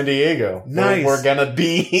in San Diego. Nice. We're going to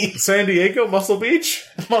be... San Diego? Muscle Beach?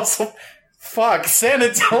 San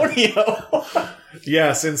Antonio.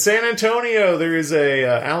 Yes, in San Antonio, there is a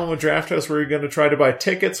Alamo Draft House where you're going to try to buy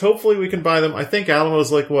tickets. Hopefully we can buy them. I think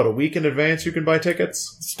Alamo's like, a week in advance you can buy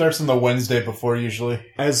tickets? It starts on the Wednesday before, usually.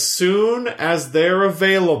 As soon as they're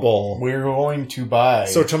available. We're going to buy.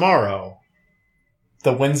 So tomorrow.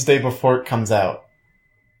 The Wednesday before it comes out.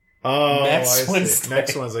 Oh, Next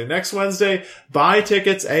Wednesday. Next Wednesday, buy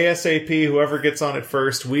tickets ASAP, whoever gets on it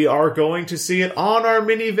first. We are going to see it on our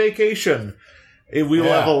mini vacation. We will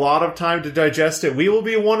have a lot of time to digest it. We will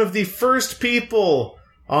be one of the first people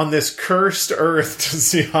on this cursed earth to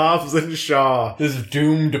see Hobbs and Shaw. This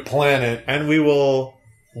doomed planet. And we will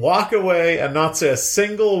walk away and not say a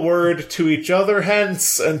single word to each other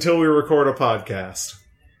hence until we record a podcast.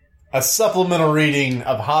 a supplemental reading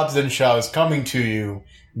of Hobbs and Shaw is coming to you.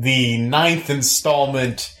 The 9th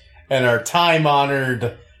installment in our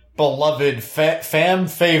time-honored, beloved, fan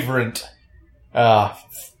favorite,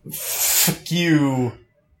 you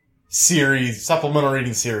series, supplemental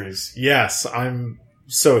reading series. Yes, I'm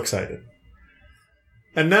so excited.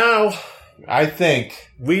 And now, I think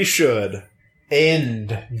we should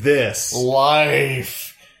end this.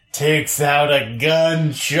 Life takes out a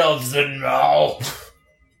gun, shoves it mouth.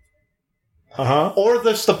 Uh-huh. Or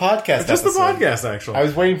just the podcast Just the episode. podcast, actually. I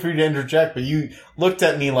was waiting for you to interject, but you looked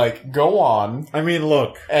at me like, go on. I mean,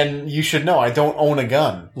 look. And you should know, I don't own a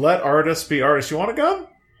gun. Let artists be artists. You want a gun?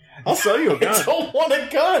 I'll sell you a gun. I don't want a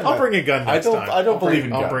gun. I'll bring a gun next time. I don't believe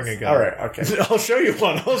in guns. I'll bring a gun. All right, okay. I'll show you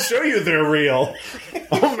one. I'll show you they're real.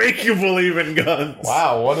 I'll make you believe in guns.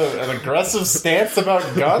 Wow, what an aggressive stance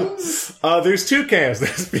about guns. There's two camps.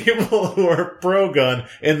 There's people who are pro-gun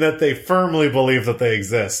in that they firmly believe that they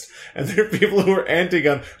exist. And there are people who are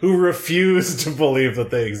anti-gun who refuse to believe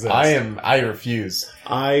that they exist. I refuse.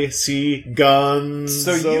 I see guns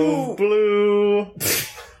So you- of blue.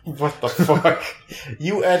 What the fuck?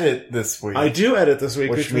 You edit this week. I do edit this week,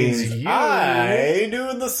 Which means I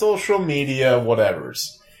do the social media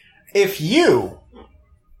whatevers. If you,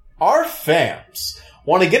 our fans,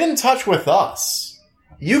 want to get in touch with us,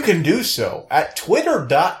 you can do so at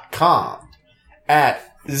twitter.com at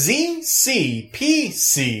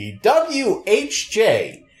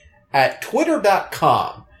ZCPCWHJ at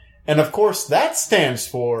twitter.com. And of course that stands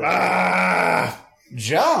for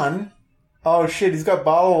John. Oh shit, he's got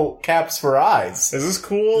bottle caps for eyes. Is this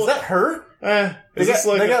cool? Does that hurt? Is They this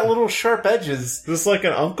like they got little sharp edges. is this like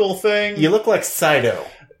an uncle thing? You look like Saito.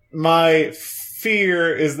 My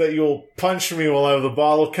fear is that you'll punch me while I have the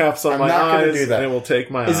bottle caps on I'm my not gonna eyes, do that. and it will take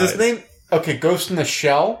my Is eyes. his name... Okay, Ghost in the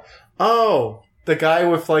Shell? Oh, The guy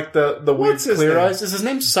with like the weird What's his clear name? eyes? Is his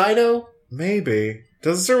name Saito? maybe.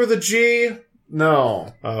 Does it start with a G?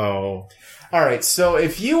 No. Oh. Alright, so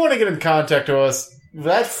if you want to get in contact with us,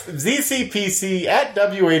 that's ZCPC at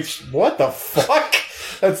WH... What the fuck?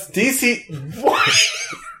 That's DC... What?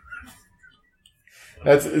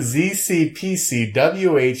 That's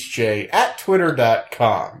ZCPCWHJ at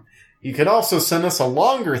twitter.com. You can also send us a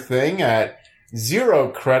longer thing at 0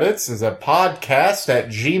 credits as a podcast at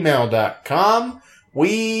gmail.com.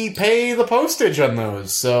 We pay the postage on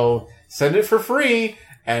those, so send it for free,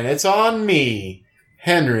 and it's on me,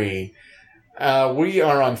 Henry. We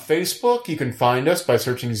are on Facebook. You can find us by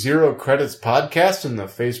searching 0 Credits Podcast in the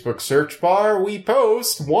Facebook search bar. We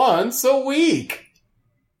post once a week.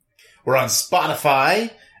 We're on Spotify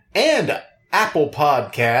and Apple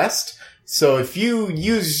Podcast. So if you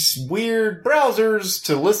use weird browsers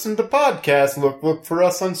to listen to podcasts, look for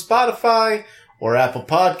us on Spotify or Apple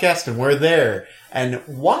Podcast, and we're there. And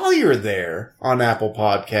while you're there on Apple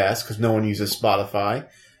Podcast, because no one uses Spotify,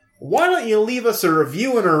 why don't you leave us a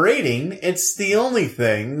review and a rating? It's the only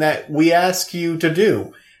thing that we ask you to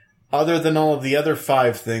do. Other than all of the other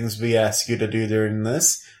 5 things we ask you to do during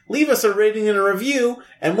this, leave us a rating and a review,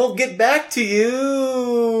 and we'll get back to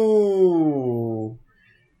you.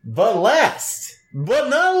 But last, but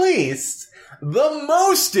not least, the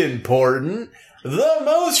most important, the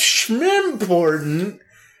most schmimportant,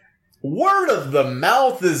 word of the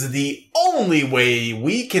mouth is the only way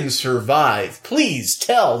we can survive. Please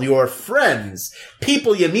tell your friends,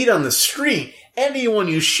 people you meet on the street, anyone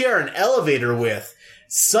you share an elevator with,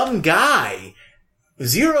 some guy,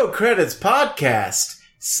 0 Credits Podcast.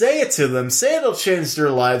 Say it to them. Say it'll change their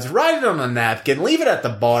lives. Write it on a napkin. Leave it at the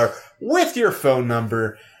bar with your phone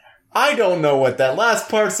number. I don't know what that last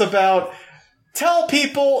part's about. Tell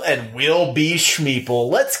people and we'll be schmeeple.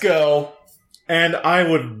 Let's go. And I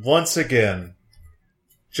would once again,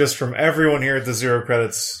 just from everyone here at the 0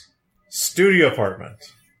 Credits studio apartment,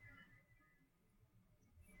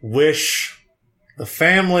 wish the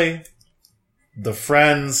family, the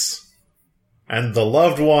friends, and the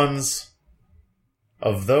loved ones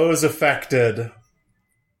of those affected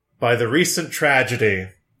by the recent tragedy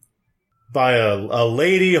by a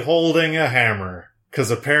lady holding a hammer. Because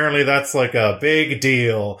apparently that's like a big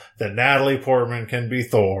deal that Natalie Portman can be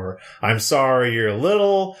Thor. I'm sorry your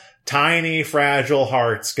little, tiny, fragile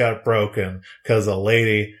hearts got broken because a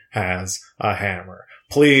lady has a hammer.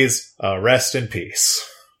 Please, rest in peace.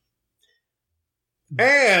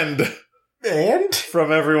 And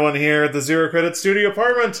from everyone here at the 0 Credit Studio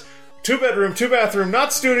Apartment, 2-bedroom, 2-bathroom,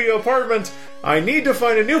 not studio apartment. I need to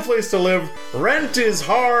find a new place to live. Rent is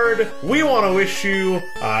hard. We want to wish you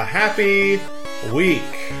a happy week.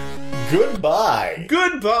 Goodbye.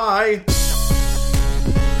 Goodbye.